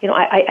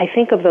 I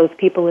think of those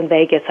people in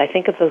Vegas. I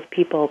think of those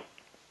people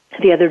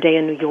the other day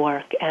in New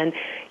York. And,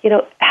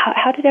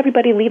 how did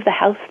everybody leave the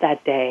house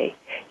that day?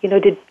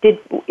 Was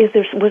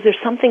there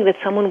something that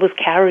someone was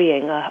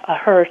carrying, a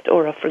hurt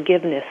or a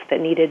forgiveness that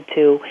needed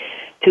to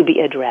be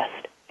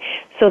addressed?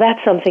 So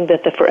that's something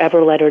that the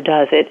Forever Letter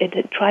does.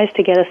 It tries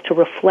to get us to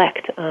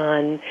reflect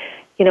on,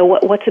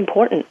 what's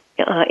important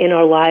in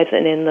our lives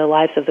and in the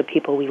lives of the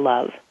people we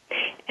love.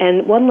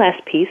 And one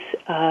last piece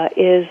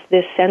is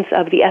this sense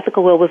of the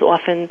ethical will was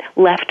often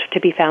left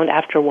to be found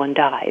after one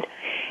died.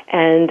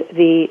 And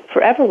the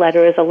Forever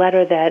Letter is a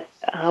letter that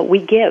we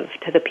give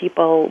to the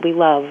people we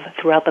love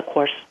throughout the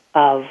course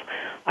of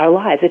our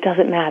lives. It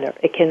doesn't matter.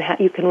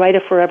 You can write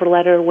a forever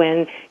letter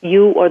when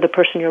you or the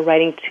person you're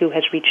writing to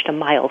has reached a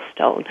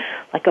milestone,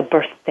 like a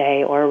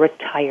birthday or a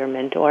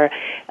retirement or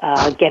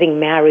getting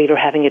married or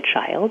having a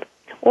child.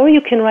 Or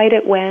you can write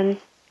it when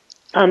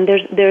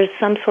there's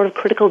some sort of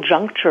critical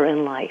juncture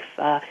in life,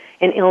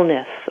 an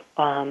illness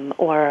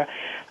or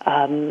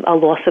a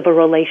loss of a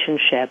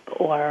relationship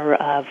or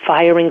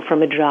firing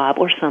from a job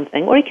or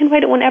something. Or you can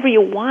write it whenever you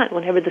want,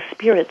 whenever the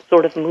spirit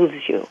sort of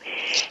moves you.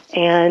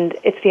 And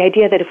it's the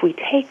idea that if we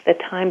take the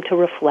time to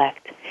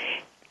reflect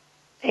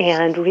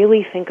and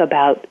really think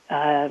about,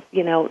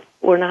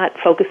 we're not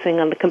focusing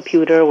on the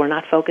computer, we're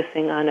not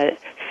focusing on a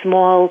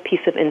small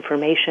piece of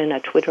information, a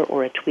Twitter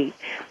or a tweet,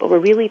 but we're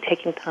really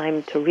taking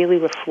time to really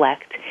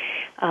reflect.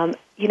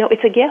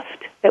 It's a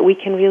gift that we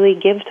can really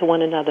give to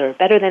one another,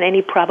 better than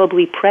any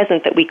probably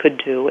present that we could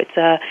do. It's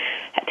to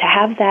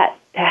have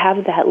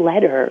that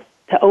letter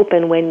to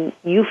open when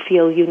you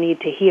feel you need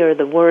to hear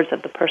the words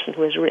of the person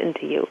who has written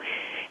to you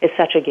is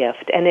such a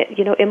gift. And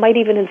it might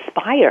even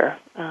inspire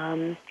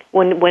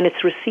when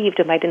it's received.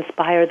 It might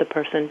inspire the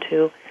person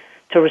to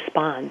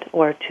respond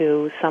or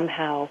to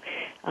somehow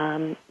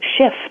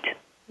shift,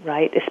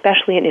 right?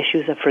 Especially in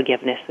issues of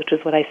forgiveness, which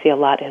is what I see a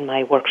lot in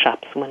my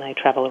workshops when I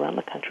travel around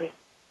the country.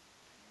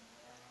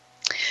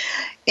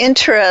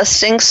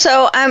 Interesting.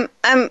 So I'm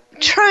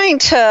trying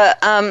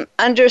to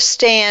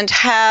understand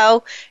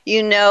how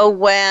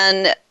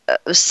when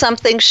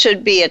something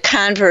should be a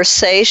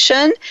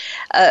conversation,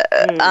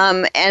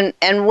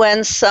 and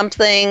when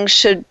something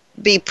should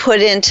be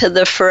put into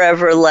the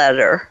Forever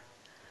Letter.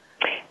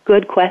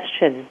 Good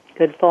question.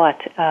 Good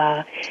thought.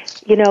 I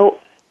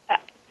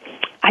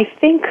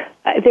think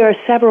there are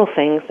several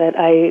things that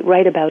I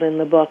write about in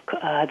the book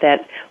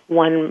that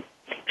one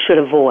should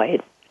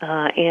avoid.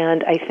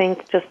 And I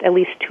think just at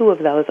least two of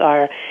those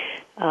are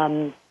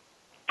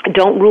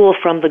don't rule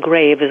from the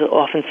grave is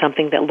often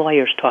something that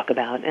lawyers talk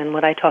about. And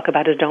what I talk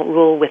about is don't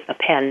rule with a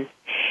pen.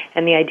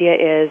 And the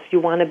idea is you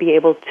want to be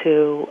able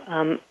to,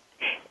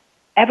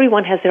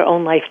 everyone has their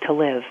own life to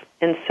live.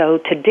 And so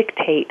to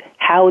dictate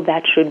how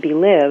that should be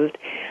lived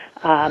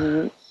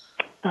in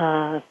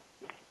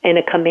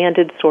a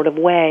commanded sort of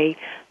way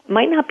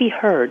might not be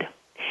heard.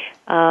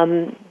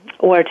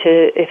 Or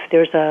if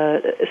there's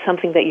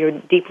something that you're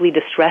deeply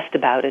distressed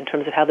about in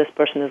terms of how this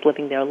person is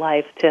living their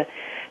life, to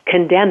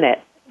condemn it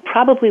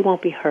probably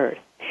won't be heard.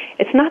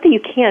 It's not that you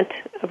can't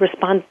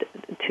respond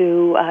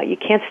to, you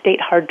can't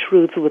state hard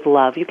truths with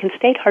love. You can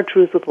state hard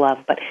truths with love,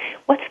 but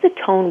what's the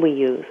tone we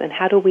use and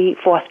how do we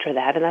foster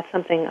that? And that's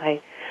something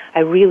I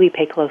really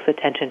pay close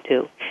attention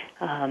to.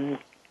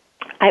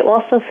 I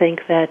also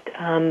think that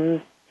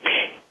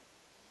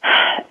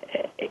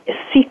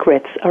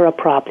secrets are a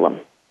problem.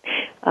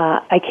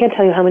 I can't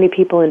tell you how many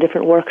people in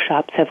different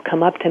workshops have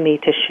come up to me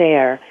to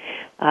share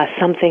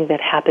something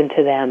that happened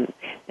to them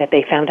that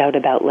they found out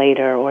about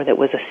later or that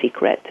was a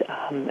secret.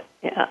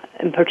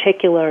 In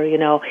particular,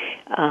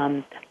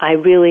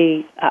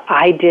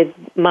 I did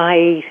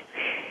my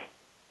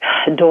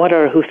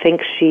daughter who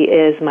thinks she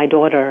is my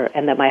daughter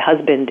and that my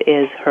husband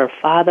is her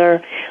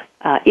father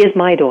is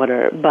my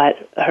daughter, but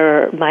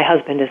my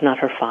husband is not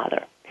her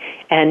father.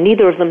 And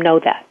neither of them know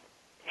that.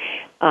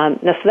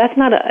 Now, so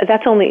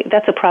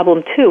that's a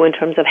problem too in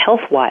terms of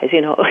health-wise,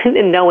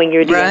 in knowing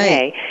your DNA.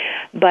 Right.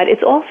 But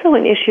it's also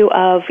an issue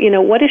of,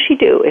 what does she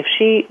do if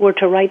she were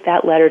to write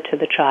that letter to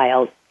the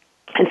child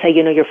and say,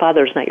 your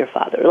father is not your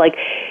father? Like,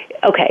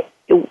 okay,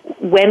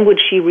 when would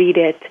she read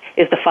it?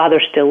 Is the father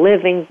still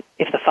living?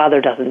 If the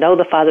father doesn't know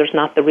the father's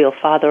not the real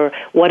father,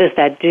 what does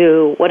that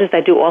do? What does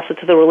that do also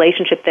to the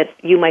relationship that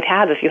you might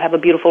have if you have a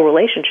beautiful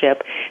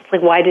relationship? It's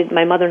like, why did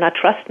my mother not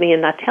trust me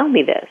and not tell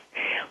me this?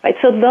 Right?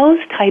 So those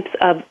types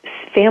of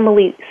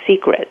family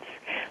secrets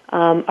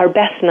are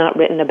best not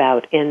written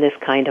about in this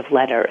kind of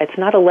letter. It's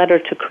not a letter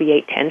to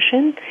create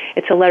tension.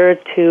 It's a letter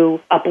to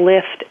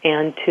uplift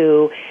and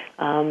to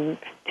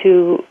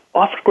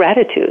offer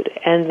gratitude.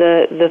 And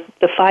the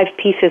 5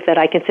 pieces that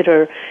I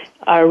consider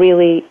are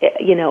really,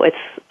 it's,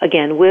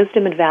 again,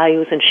 wisdom and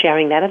values and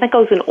sharing that. And that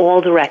goes in all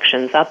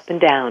directions, up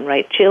and down,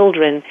 right?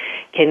 Children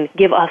can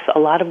give us a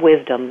lot of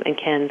wisdom and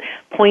can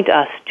point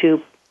us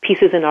to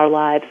pieces in our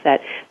lives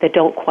that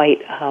don't quite,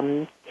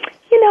 that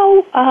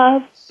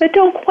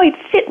don't quite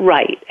fit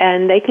right,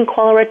 and they can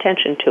call our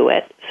attention to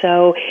it.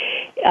 So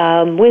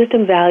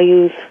wisdom,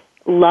 values,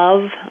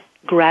 love,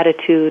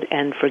 gratitude,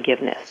 and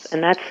forgiveness.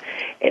 And that's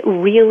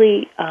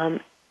really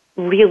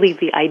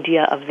the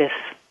idea of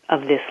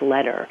this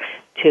letter,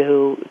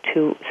 to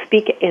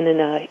speak in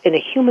a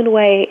human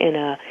way, in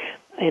a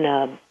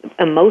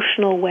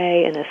emotional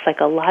way, in a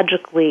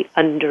psychologically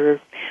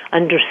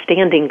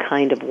understanding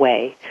kind of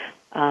way,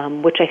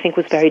 which I think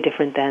was very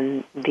different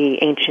than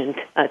the ancient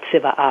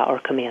tziva'ah, or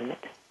commandment.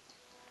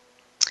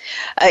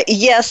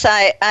 Yes,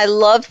 I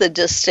love the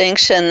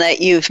distinction that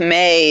you've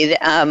made,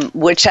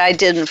 which I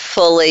didn't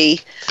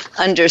fully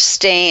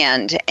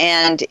understand.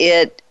 And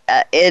it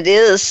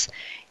is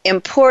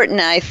important,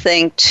 I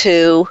think,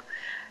 to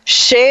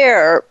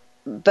share,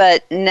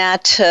 but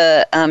not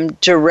to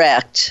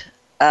direct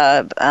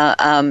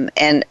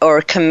and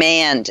or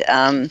command.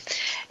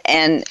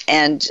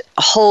 And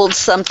hold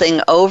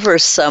something over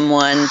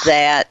someone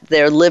that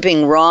they're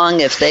living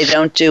wrong if they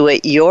don't do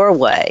it your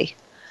way.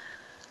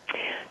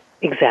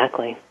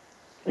 Exactly.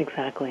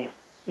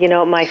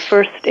 My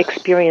first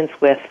experience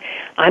with,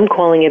 I'm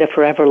calling it a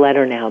forever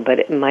letter now,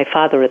 but my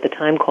father at the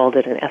time called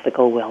it an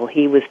ethical will.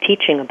 He was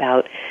teaching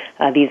about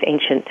these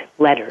ancient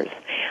letters,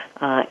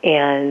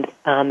 and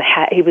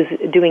he was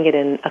doing it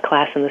in a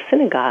class in the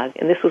synagogue,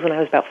 and this was when I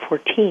was about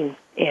 14,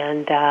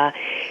 and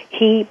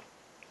he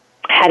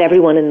had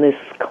everyone in this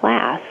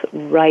class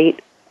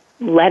write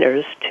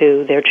letters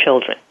to their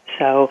children.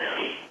 So,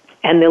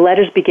 and the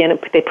letters began,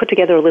 they put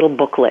together a little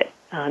booklet.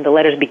 The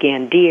letters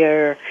began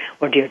dear,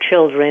 or dear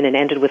children, and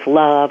ended with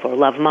love, or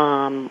love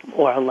mom,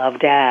 or love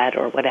dad,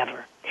 or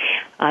whatever.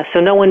 So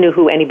no one knew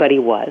who anybody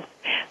was.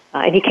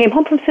 And he came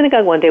home from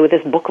synagogue one day with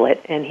this booklet,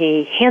 and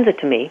he hands it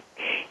to me,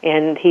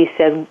 and he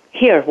said,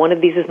 here, one of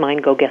these is mine,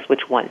 go guess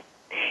which one.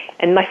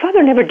 And my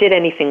father never did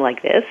anything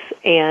like this,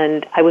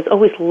 and I was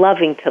always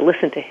loving to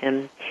listen to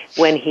him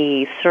when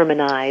he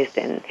sermonized,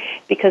 and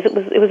because it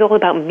was all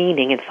about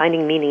meaning and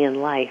finding meaning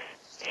in life.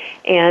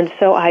 And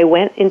so I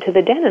went into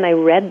the den and I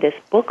read this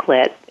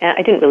booklet.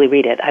 I didn't really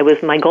read it.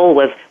 My goal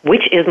was,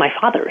 which is my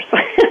father's?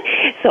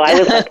 So I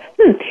was like,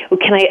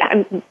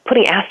 I'm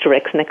putting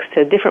asterisks next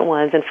to different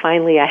ones, and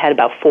finally I had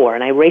about 4,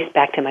 and I raced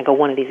back to him. I go,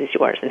 one of these is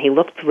yours. And he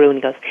looked through and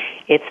he goes,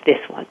 it's this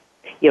one.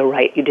 You're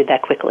right, you did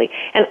that quickly.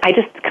 And I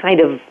just kind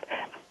of,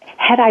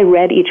 had I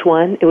read each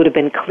one, it would have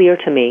been clear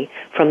to me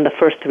from the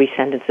first 3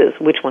 sentences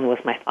which one was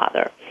my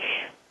father.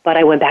 But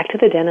I went back to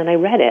the den and I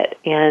read it,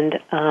 and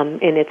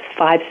in its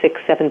 5,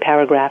 6, 7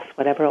 paragraphs,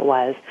 whatever it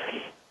was,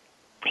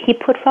 he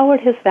put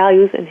forward his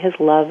values and his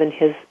love and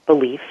his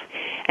belief,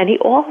 and he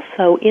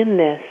also, in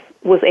this,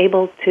 was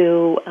able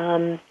to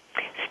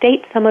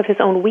state some of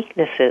his own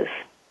weaknesses.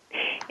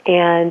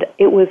 And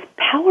it was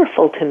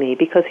powerful to me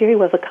because here he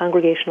was, a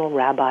congregational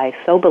rabbi,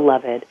 so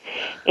beloved,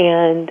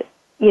 and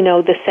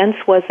the sense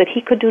was that he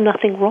could do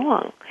nothing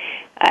wrong,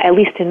 at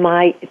least in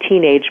my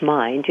teenage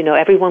mind.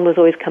 Everyone was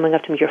always coming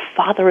up to me, your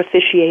father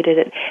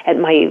officiated at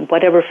my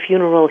whatever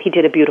funeral, he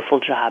did a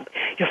beautiful job.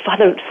 Your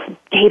father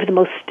gave the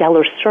most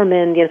stellar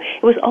sermon. It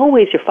was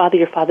always your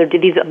father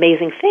did these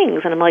amazing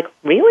things. And I'm like,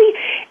 really?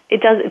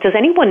 Does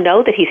anyone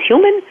know that he's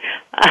human?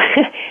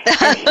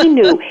 And he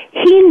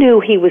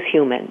knew he was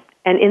human.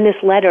 And in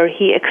this letter,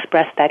 he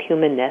expressed that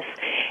humanness.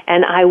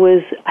 And I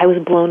was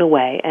blown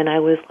away, and I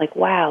was like,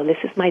 wow, this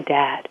is my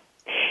dad.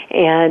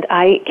 And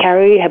I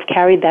have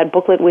carried that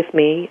booklet with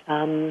me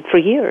for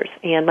years.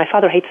 And my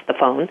father hates the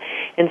phone,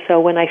 and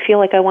so when I feel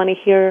like I want to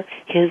hear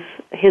his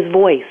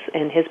voice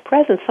and his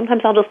presence,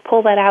 sometimes I'll just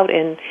pull that out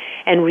and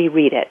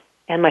reread it.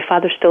 And my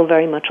father's still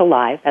very much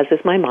alive, as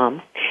is my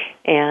mom,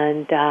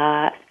 and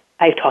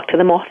I talk to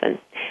them often.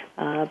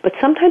 But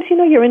sometimes,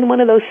 you're in one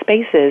of those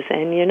spaces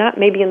and you're not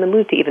maybe in the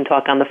mood to even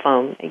talk on the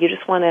phone. You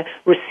just want to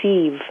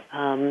receive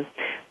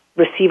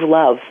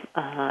love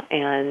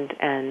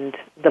and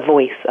the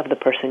voice of the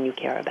person you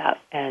care about.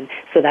 And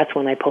so that's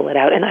when I pull it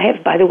out. And I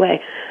have, by the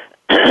way,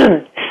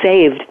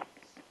 saved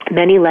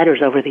many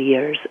letters over the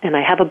years, and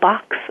I have a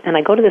box, and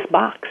I go to this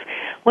box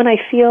when I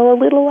feel a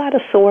little out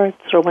of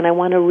sorts or when I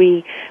want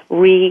to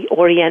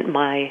reorient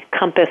my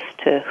compass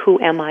to who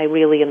am I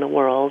really in the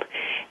world,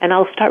 and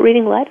I'll start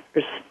reading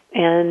letters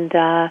and,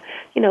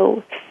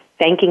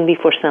 thanking me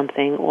for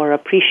something or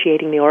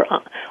appreciating me or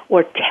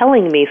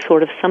telling me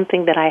sort of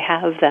something that I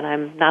have that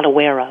I'm not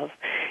aware of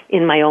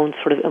in my own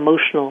sort of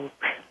emotional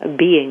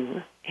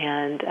being.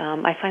 And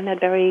I find that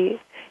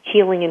very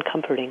healing and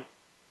comforting.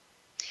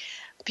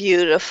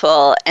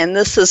 Beautiful. And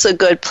this is a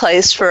good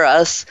place for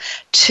us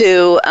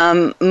to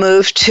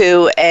move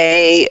to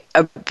a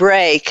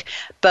break.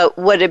 but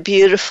what a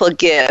beautiful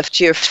gift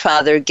your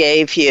Father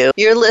gave you.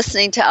 You're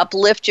listening to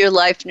Uplift Your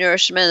Life,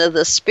 Nourishment of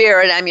the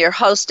Spirit. I'm your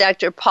host,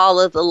 Dr.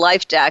 Paula, the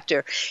Life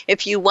Doctor.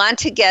 If you want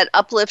to get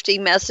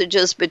uplifting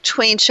messages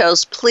between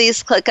shows,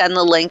 please click on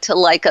the link to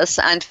like us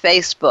on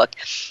Facebook.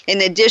 In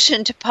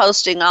addition to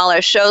posting all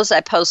our shows, I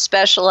post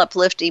special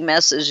uplifting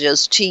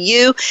messages to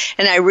you,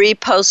 and I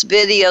repost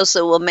videos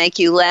that will make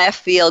you laugh,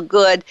 feel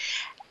good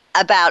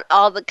about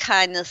all the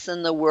kindness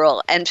in the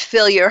world, and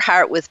fill your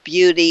heart with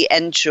beauty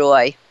and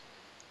joy.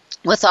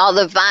 With all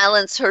the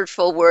violence,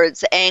 hurtful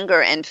words,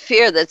 anger, and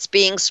fear that's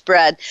being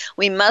spread,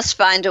 we must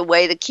find a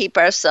way to keep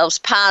ourselves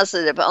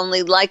positive.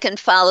 Only like and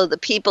follow the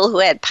people who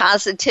had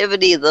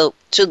positivity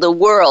to the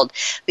world.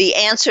 The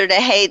answer to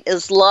hate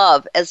is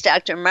love. As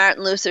Dr.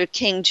 Martin Luther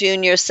King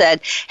Jr.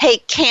 said,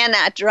 hate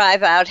cannot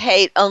drive out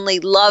hate. Only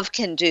love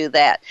can do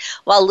that.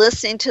 While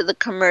listening to the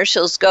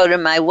commercials, go to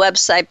my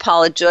website,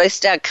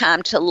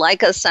 paulajoyce.com, to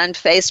like us on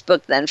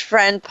Facebook, then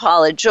friend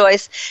Paula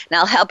Joyce, and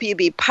I'll help you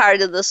be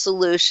part of the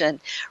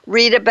solution.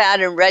 Read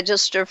about and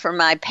register for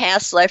my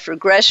past life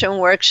regression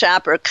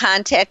workshop, or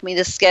contact me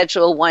to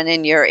schedule one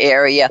in your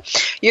area.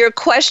 Your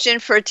question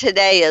for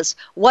today is,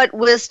 what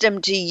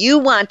wisdom do you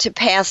want to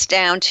pass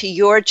down to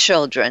your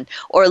children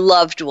or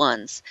loved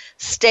ones?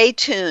 Stay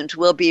tuned.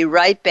 We'll be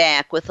right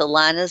back with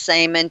Elana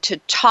Zaiman to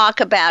talk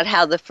about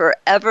how the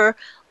Forever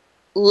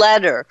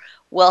Letter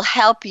will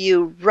help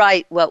you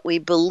write what we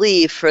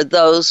believe for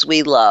those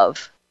we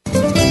love.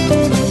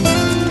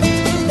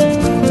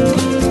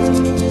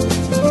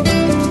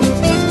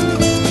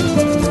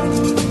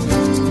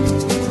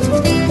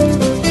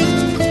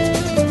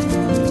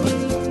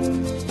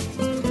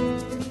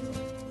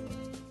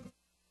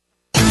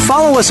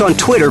 Follow us on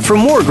Twitter for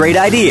more great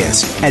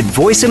ideas at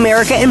Voice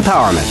America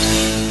Empowerment.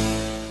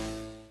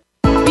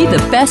 Be the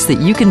best that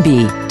you can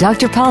be.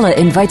 Dr. Paula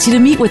invites you to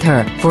meet with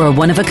her for a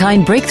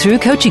one-of-a-kind breakthrough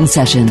coaching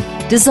session.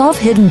 Dissolve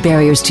hidden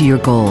barriers to your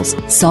goals,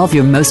 solve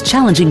your most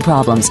challenging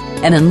problems,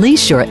 and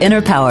unleash your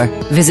inner power.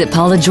 Visit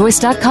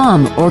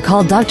paulajoyce.com or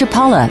call Dr.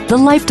 Paula, the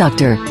Life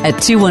Doctor, at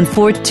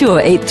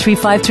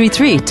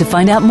 214-208-3533 to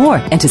find out more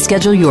and to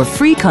schedule your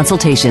free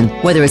consultation.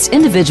 Whether it's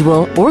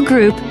individual or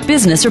group,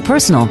 business or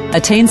personal,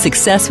 attain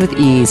success with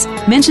ease.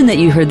 Mention that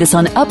you heard this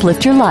on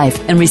Uplift Your Life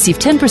and receive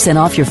 10%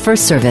 off your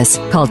first service.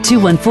 Call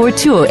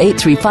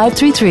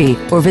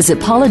 214-208-3533 or visit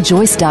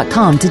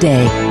paulajoyce.com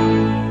today.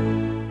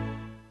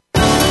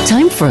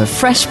 Time for a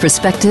fresh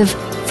perspective.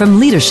 From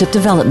leadership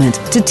development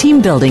to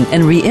team building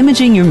and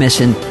re-imaging your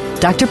mission,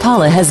 Dr.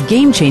 Paula has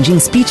game-changing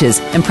speeches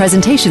and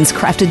presentations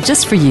crafted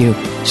just for you.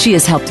 She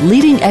has helped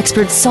leading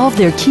experts solve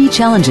their key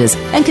challenges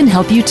and can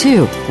help you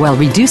too, while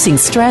reducing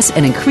stress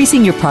and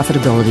increasing your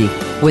profitability.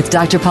 With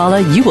Dr.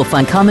 Paula, you will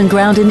find common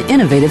ground and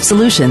innovative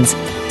solutions.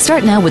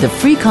 Start now with a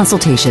free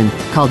consultation.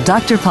 Call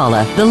Dr.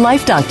 Paula, the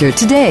Life Doctor,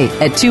 today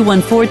at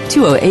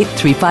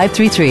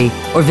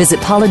 214-208-3533 or visit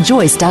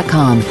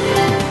paulajoyce.com.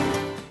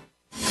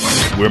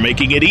 We're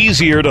making it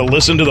easier to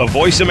listen to the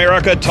Voice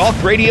America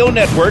Talk Radio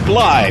Network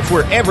live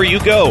wherever you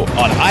go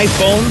on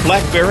iPhone,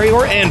 BlackBerry,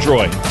 or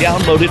Android.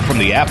 Download it from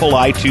the Apple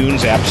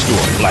iTunes App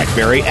Store,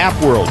 BlackBerry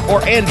App World,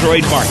 or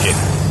Android Market.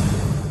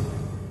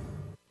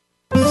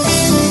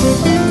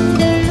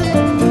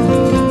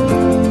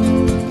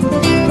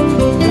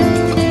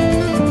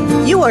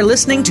 You are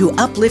listening to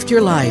Uplift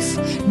Your Life,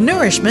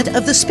 Nourishment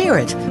of the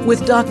Spirit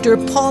with Dr.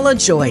 Paula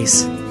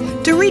Joyce.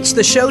 To reach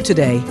the show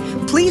today,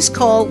 please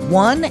call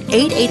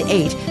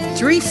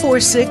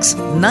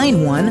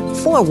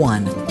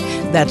 1-888-346-9141.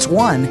 That's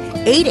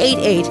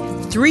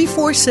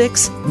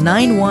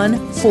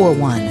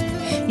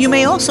 1-888-346-9141. You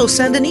may also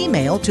send an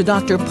email to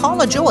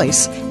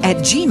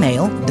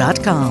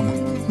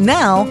drpaulajoyce@gmail.com.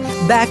 Now,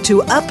 back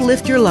to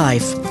Uplift Your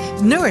Life,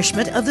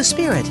 Nourishment of the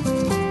Spirit.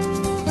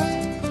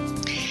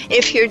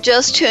 If you're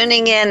just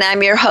tuning in,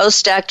 I'm your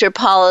host, Dr.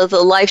 Paula,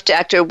 the Life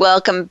Doctor.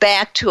 Welcome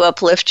back to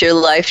Uplift Your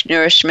Life,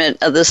 Nourishment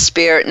of the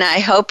Spirit. And I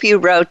hope you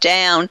wrote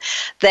down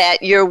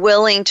that you're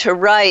willing to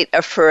write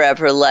a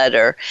forever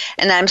letter.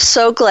 And I'm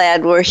so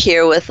glad we're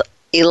here with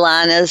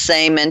Elana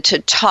Zaiman to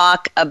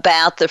talk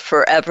about the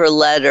forever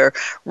letter,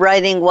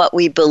 writing what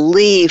we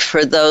believe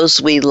for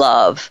those we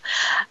love.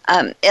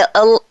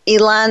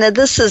 Elana,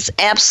 this is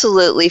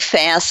absolutely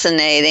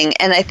fascinating,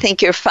 and I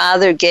think your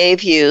father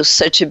gave you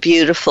such a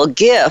beautiful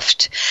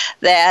gift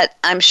that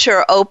I'm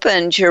sure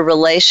opened your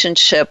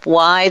relationship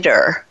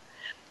wider.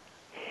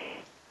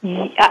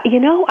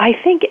 I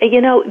think,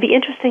 the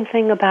interesting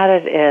thing about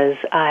it is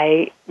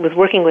I was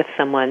working with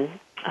someone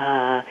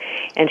and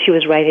she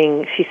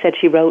said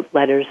she wrote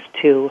letters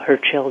to her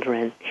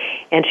children,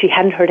 and she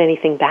hadn't heard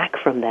anything back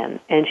from them,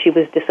 and she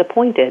was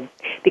disappointed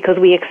because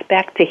we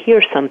expect to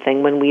hear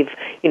something when we've,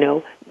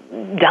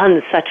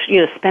 done such,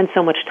 spent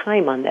so much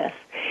time on this.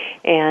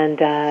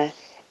 And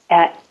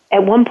at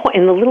one point,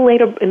 and a little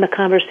later in the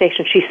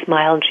conversation, she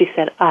smiled and she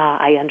said,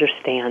 I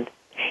understand.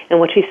 And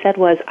what she said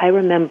was, I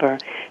remember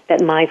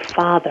that my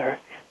father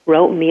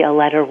wrote me a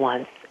letter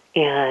once,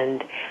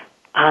 and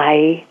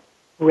I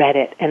read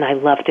it, and I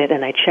loved it,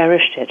 and I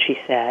cherished it, she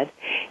said,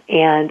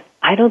 and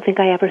I don't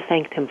think I ever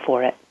thanked him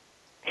for it.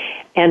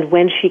 And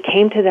when she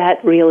came to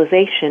that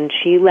realization,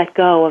 she let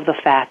go of the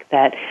fact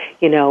that,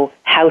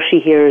 how she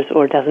hears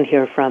or doesn't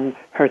hear from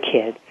her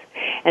kids.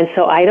 And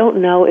so I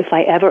don't know if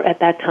I ever at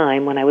that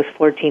time, when I was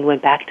 14,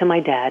 went back to my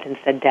dad and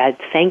said, Dad,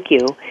 thank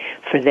you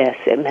for this.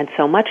 It meant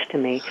so much to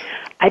me.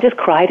 I just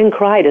cried and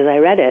cried as I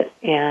read it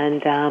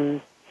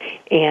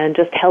and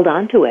just held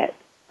on to it.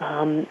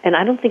 And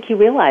I don't think he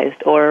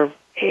realized, or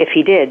if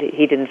he did,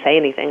 he didn't say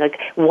anything, like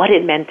what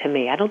it meant to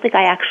me. I don't think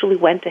I actually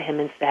went to him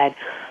and said,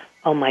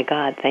 oh my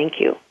God, thank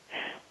you.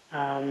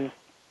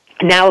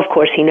 Now, of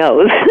course, he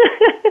knows,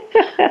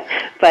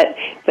 but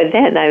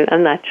then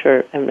I'm not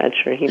sure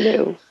he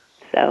knew.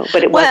 So,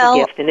 but it was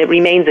a gift, and it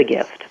remains a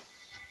gift.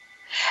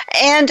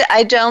 And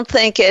I don't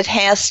think it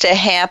has to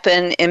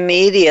happen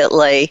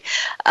immediately.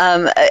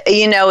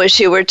 As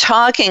you were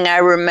talking, I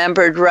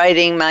remembered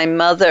writing my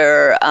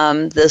mother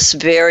this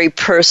very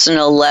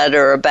personal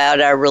letter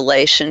about our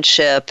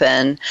relationship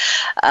and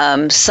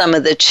some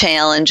of the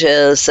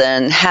challenges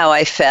and how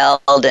I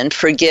felt and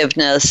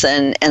forgiveness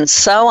and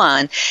so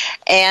on.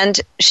 And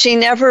she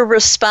never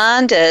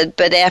responded,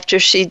 but after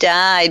she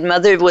died,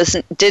 Mother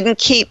didn't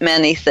keep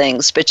many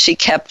things, but she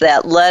kept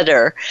that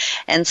letter.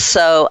 And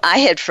so I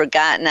had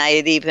forgotten I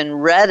had even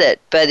read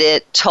it, but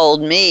it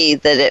told me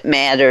that it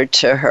mattered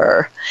to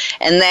her.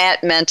 And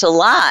that meant a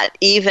lot,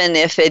 even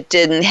if it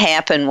didn't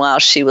happen while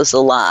she was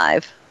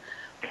alive.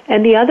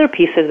 And the other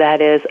piece of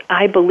that is,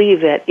 I believe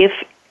that if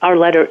our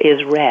letter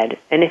is read,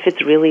 and if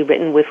it's really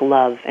written with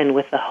love and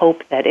with the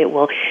hope that it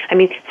will,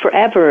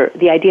 forever,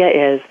 the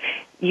idea is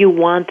you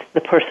want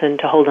the person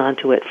to hold on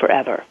to it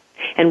forever.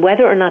 And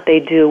whether or not they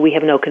do, we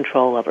have no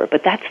control over.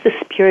 But that's the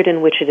spirit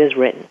in which it is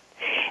written.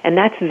 And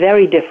that's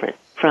very different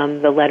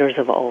from the letters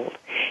of old.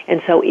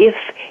 And so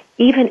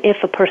even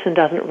if a person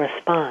doesn't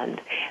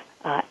respond,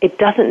 it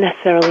doesn't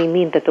necessarily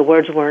mean that the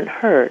words weren't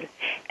heard.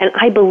 And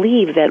I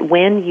believe that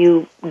when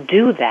you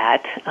do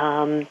that,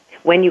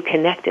 when you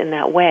connect in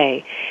that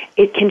way,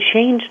 it can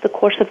change the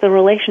course of the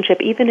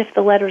relationship, even if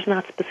the letter's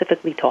not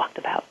specifically talked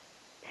about.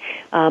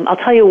 I'll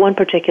tell you one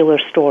particular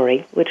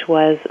story, which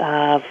was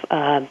of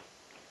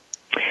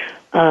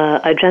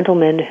a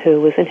gentleman who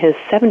was in his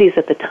 70s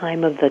at the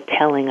time of the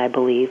telling, I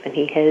believe, and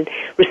he had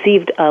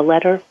received a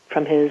letter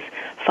from his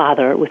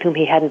father with whom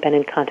he hadn't been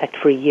in contact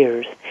for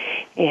years.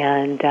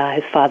 And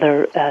his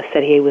father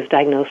said he was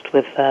diagnosed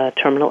with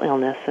terminal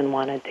illness and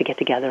wanted to get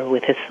together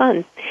with his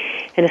son.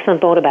 And his son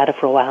thought about it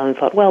for a while and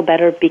thought, well,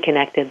 better be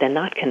connected than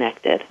not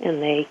connected.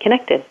 And they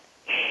connected.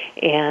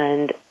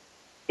 And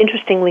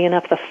interestingly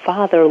enough, the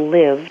father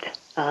lived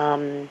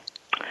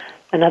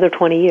another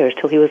 20 years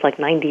till he was like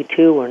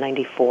 92 or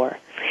 94.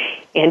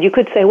 And you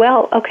could say,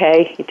 well,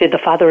 okay, did the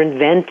father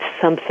invent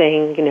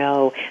something,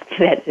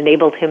 that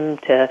enabled him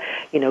to,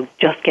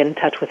 just get in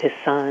touch with his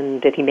son?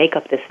 Did he make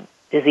up this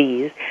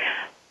disease?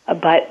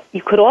 But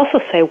you could also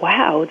say,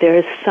 wow, there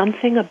is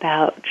something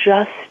about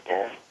just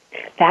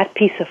that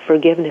piece of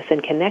forgiveness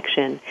and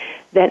connection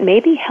that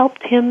maybe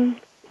helped him,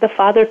 the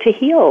father, to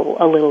heal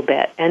a little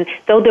bit. And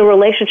though the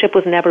relationship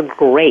was never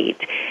great,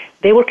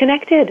 they were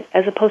connected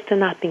as opposed to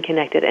not being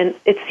connected. And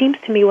it seems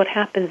to me what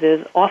happens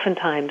is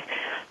oftentimes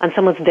on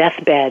someone's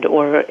deathbed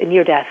or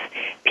near death,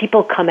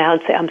 people come out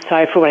and say, I'm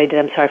sorry for what I did,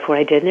 I'm sorry for what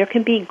I did. And there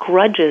can be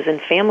grudges in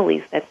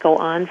families that go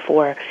on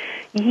for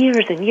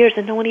years and years,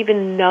 and no one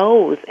even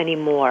knows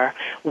anymore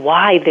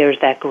why there's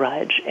that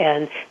grudge.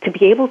 And to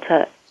be able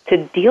to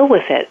deal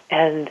with it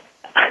and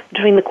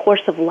during the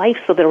course of life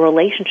so that a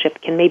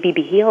relationship can maybe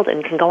be healed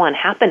and can go on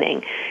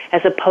happening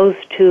as opposed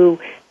to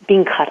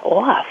being cut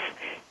off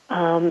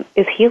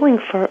is healing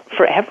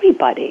for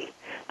everybody.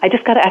 I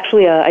just got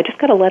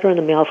a letter in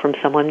the mail from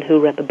someone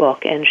who read the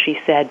book, and she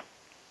said,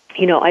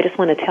 I just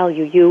want to tell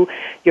you,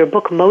 your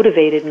book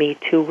motivated me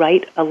to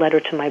write a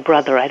letter to my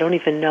brother. I don't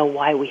even know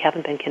why we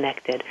haven't been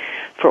connected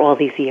for all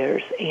these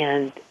years.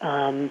 And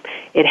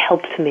it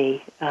helped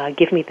me,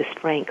 give me the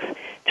strength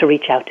to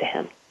reach out to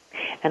him.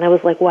 And I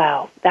was like,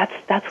 wow, that's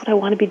what I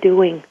want to be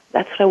doing.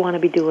 That's what I want to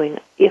be doing.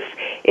 If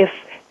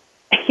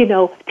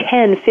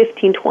 10,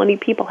 15, 20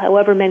 people,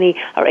 however many,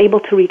 are able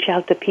to reach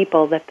out to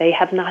people that they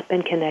have not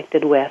been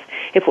connected with,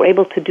 if we're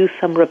able to do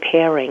some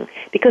repairing,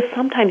 because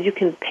sometimes you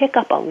can pick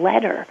up a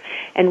letter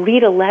and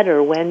read a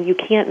letter when you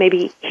can't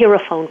maybe hear a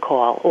phone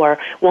call or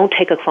won't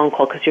take a phone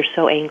call because you're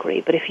so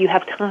angry. But if you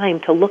have time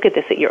to look at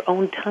this at your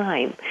own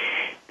time,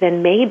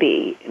 then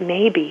maybe,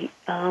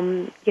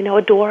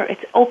 a door,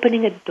 it's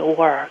opening a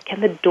door.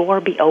 Can the door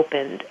be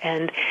opened?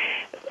 And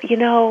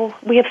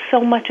we have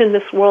so much in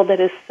this world that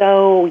is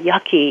so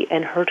yucky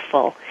and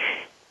hurtful.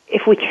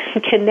 If we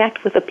can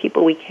connect with the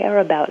people we care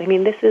about,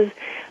 this is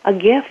a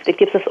gift. It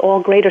gives us all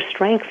greater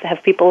strength to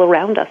have people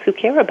around us who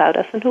care about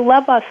us and who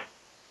love us.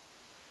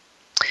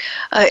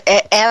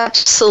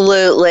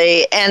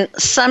 Absolutely. And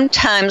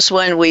sometimes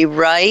when we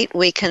write,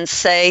 we can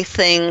say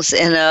things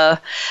in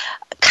a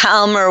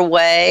calmer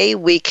way.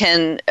 We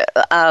can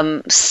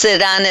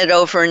sit on it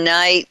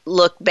overnight,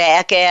 look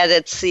back at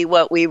it, see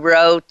what we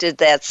wrote. Did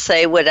that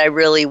say what I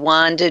really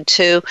wanted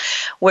to?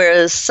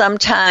 Whereas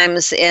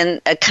sometimes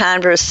in a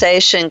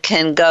conversation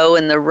can go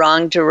in the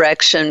wrong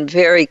direction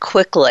very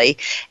quickly.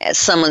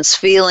 Someone's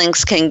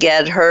feelings can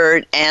get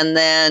hurt, and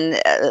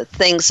then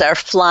things are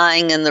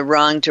flying in the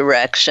wrong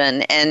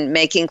direction and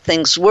making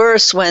things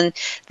worse when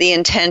the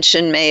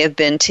intention may have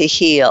been to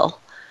heal.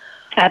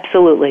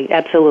 Absolutely.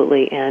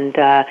 And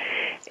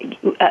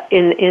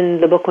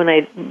in the book, when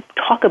I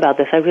talk about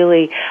this,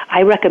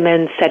 I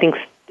recommend setting.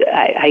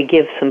 I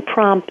give some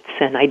prompts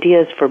and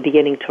ideas for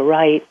beginning to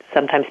write.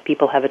 Sometimes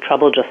people have a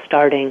trouble just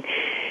starting,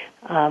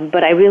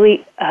 but I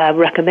really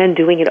recommend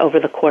doing it over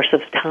the course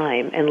of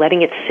time and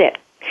letting it sit.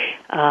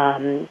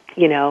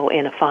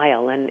 In a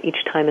file, and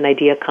each time an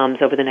idea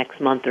comes over the next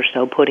month or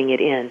so, putting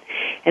it in,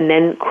 and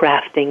then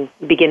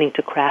beginning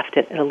to craft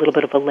it at a little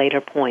bit of a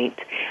later point.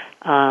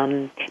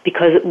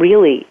 Because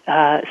really,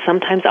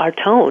 sometimes our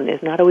tone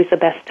is not always the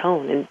best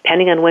tone, and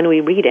depending on when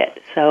we read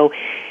it. So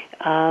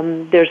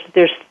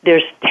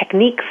there's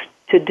techniques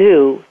to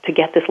do to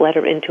get this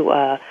letter into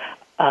a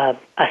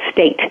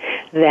state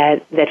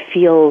that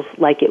feels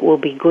like it will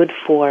be good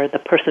for the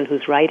person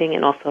who's writing,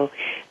 and also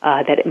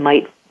that it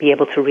might be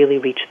able to really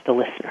reach the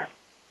listener.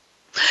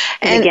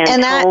 And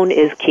again, tone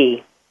is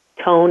key.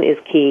 Tone is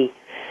key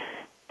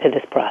to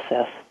this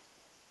process.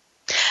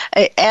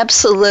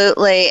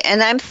 Absolutely.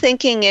 And I'm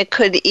thinking it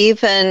could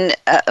even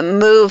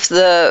move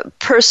the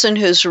person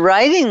who's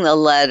writing the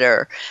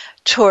letter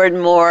toward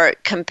more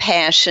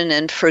compassion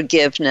and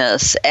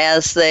forgiveness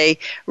as they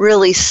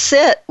really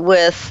sit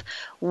with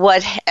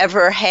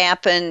whatever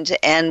happened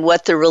and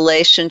what the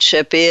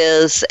relationship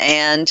is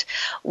and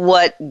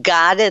what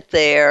got it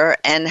there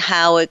and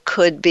how it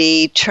could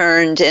be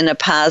turned in a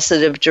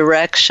positive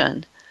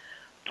direction.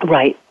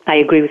 Right. I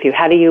agree with you.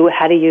 How do you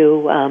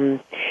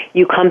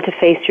you come to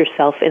face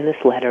yourself in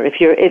this letter?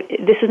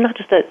 This is not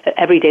just an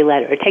everyday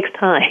letter. It takes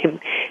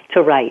time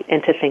to write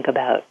and to think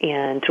about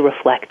and to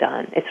reflect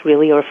on. It's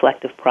really a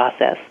reflective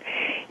process.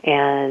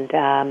 And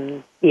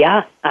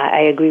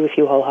I agree with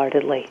you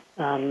wholeheartedly.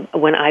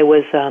 When I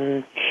was,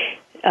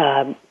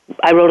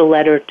 I wrote a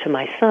letter to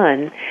my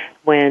son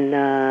when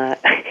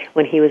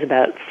he was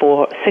about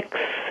 6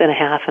 and a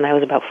half, and I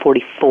was about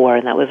 44,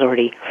 and that was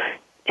already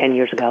 10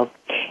 years ago.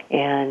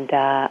 And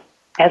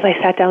as I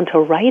sat down to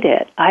write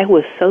it, I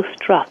was so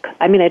struck.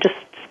 I mean, I just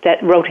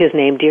wrote his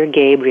name, Dear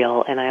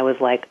Gabriel, and I was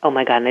like, oh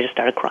my God, and I just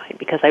started crying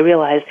because I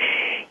realized,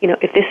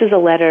 if this is a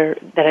letter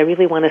that I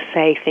really want to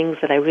say, things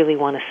that I really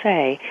want to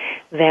say,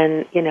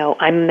 then,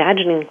 I'm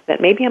imagining that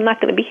maybe I'm not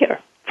going to be here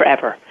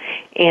forever.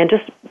 And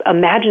just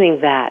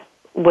imagining that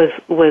was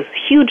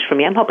huge for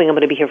me. I'm hoping I'm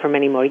going to be here for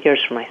many more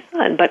years for my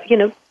son, but,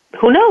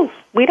 who knows?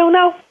 We don't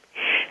know.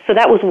 So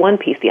that was one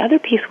piece. The other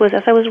piece was,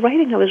 as I was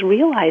writing, I was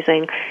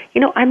realizing,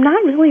 I'm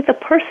not really the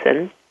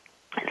person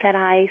that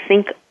I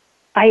think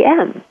I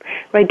am,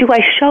 right? Do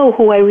I show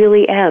who I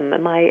really am?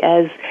 Am I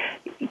as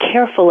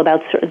careful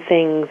about certain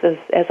things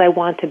as I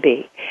want to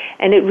be?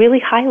 And it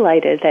really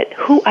highlighted that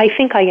who I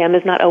think I am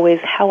is not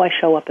always how I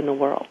show up in the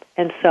world.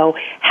 And so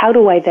how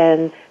do I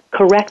then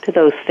correct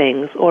those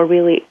things or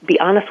really be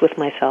honest with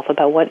myself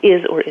about what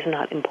is or is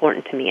not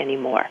important to me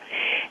anymore?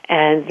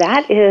 And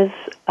that is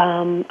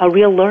a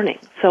real learning.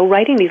 So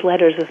writing these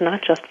letters is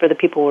not just for the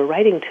people we're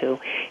writing to.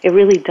 It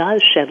really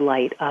does shed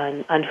light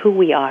on who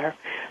we are,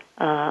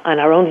 on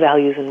our own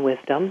values and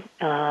wisdom.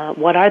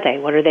 What are they?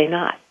 What are they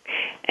not?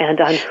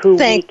 And on who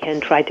we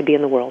can try to be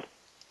in the world.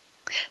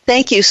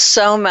 Thank you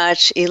so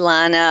much,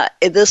 Elana.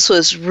 This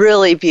was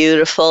really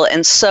beautiful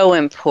and so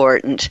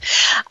important.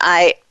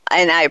 I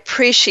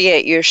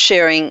appreciate your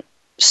sharing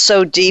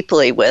so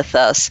deeply with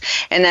us.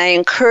 And I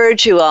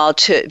encourage you all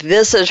to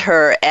visit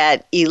her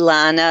at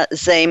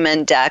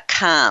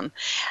elanazaiman.com.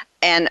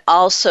 And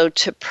also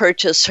to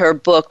purchase her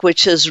book,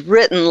 which is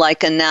written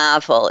like a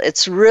novel.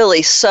 It's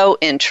really so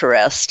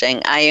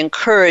interesting. I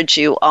encourage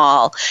you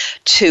all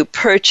to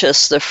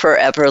purchase the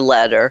Forever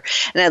Letter.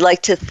 And I'd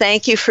like to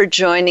thank you for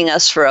joining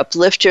us for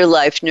Uplift Your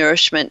Life,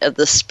 Nourishment of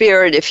the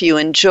Spirit. If you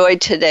enjoyed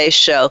today's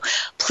show,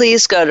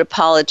 please go to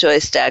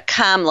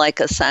paulajoyce.com,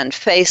 like us on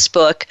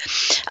Facebook,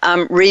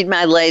 read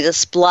my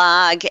latest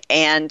blog,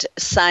 and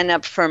sign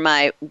up for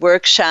my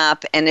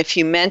workshop. And if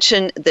you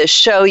mention the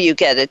show, you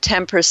get a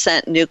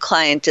 10% new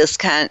client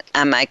discount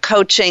on my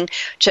coaching,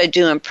 which I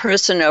do in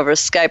person, over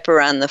Skype, or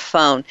on the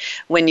phone.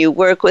 When you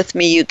work with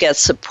me, you get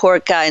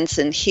support, guidance,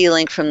 and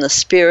healing from the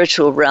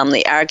spiritual realm.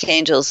 The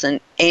archangels and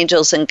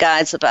angels and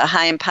guides of a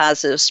high and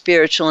positive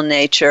spiritual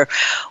nature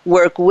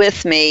work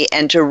with me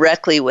and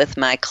directly with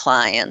my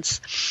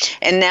clients.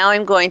 And now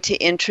I'm going to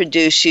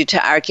introduce you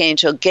to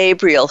Archangel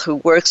Gabriel, who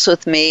works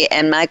with me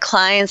and my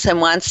clients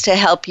and wants to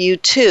help you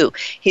too.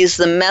 He's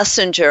the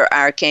messenger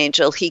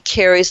archangel. He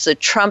carries the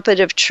trumpet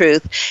of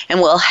truth and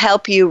will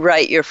help you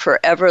write your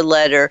forever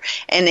letter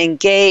and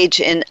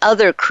engage in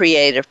other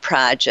creative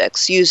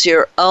projects. Use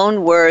your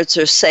own words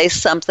or say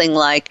something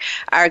like,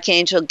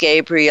 Archangel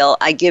Gabriel,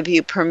 I give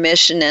you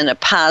permission information in a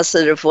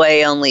positive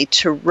way, only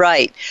to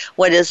write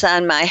what is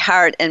on my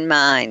heart and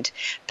mind.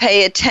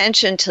 Pay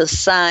attention to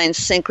signs,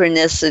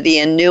 synchronicity,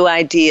 and new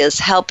ideas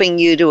helping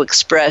you to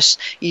express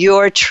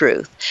your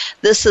truth.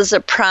 This is a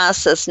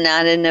process,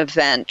 not an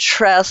event.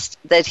 Trust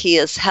that He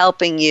is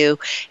helping you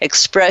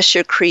express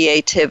your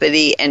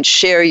creativity and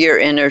share your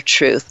inner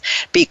truth,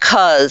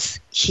 because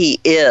He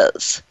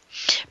is.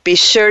 Be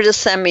sure to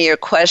send me your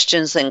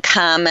questions and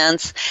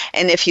comments.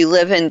 And if you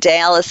live in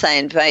Dallas, I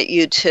invite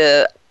you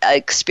to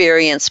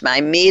experience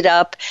my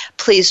meetup.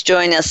 Please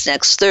join us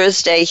next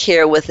Thursday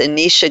here with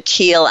Anisha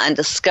Keel on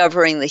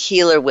Discovering the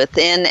Healer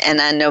Within, and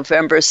on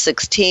November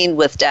 16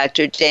 with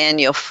Dr.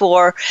 Daniel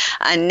Four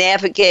on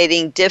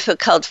Navigating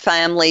Difficult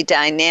Family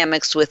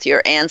Dynamics with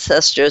Your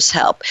Ancestors'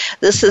 Help.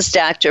 This is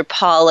Dr.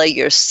 Paula,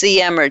 your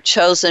CM or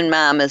chosen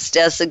mom, as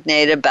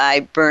designated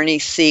by Bernie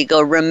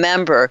Siegel.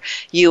 Remember,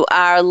 you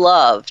are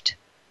loved.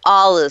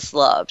 All is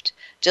loved.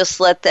 Just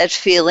let that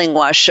feeling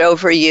wash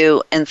over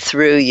you and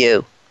through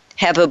you.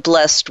 Have a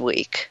blessed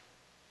week.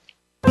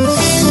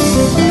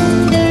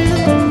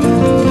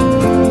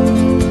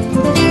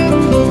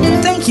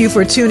 Thank you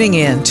for tuning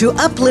in to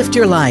Uplift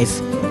Your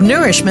Life,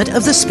 Nourishment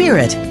of the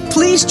Spirit.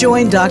 Please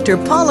join Dr.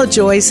 Paula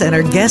Joyce and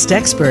her guest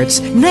experts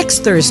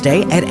next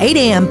Thursday at 8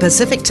 a.m.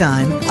 Pacific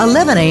Time,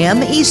 11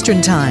 a.m.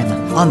 Eastern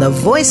Time on the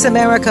Voice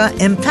America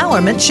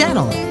Empowerment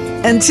Channel.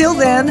 Until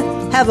then,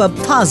 have a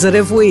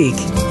positive week.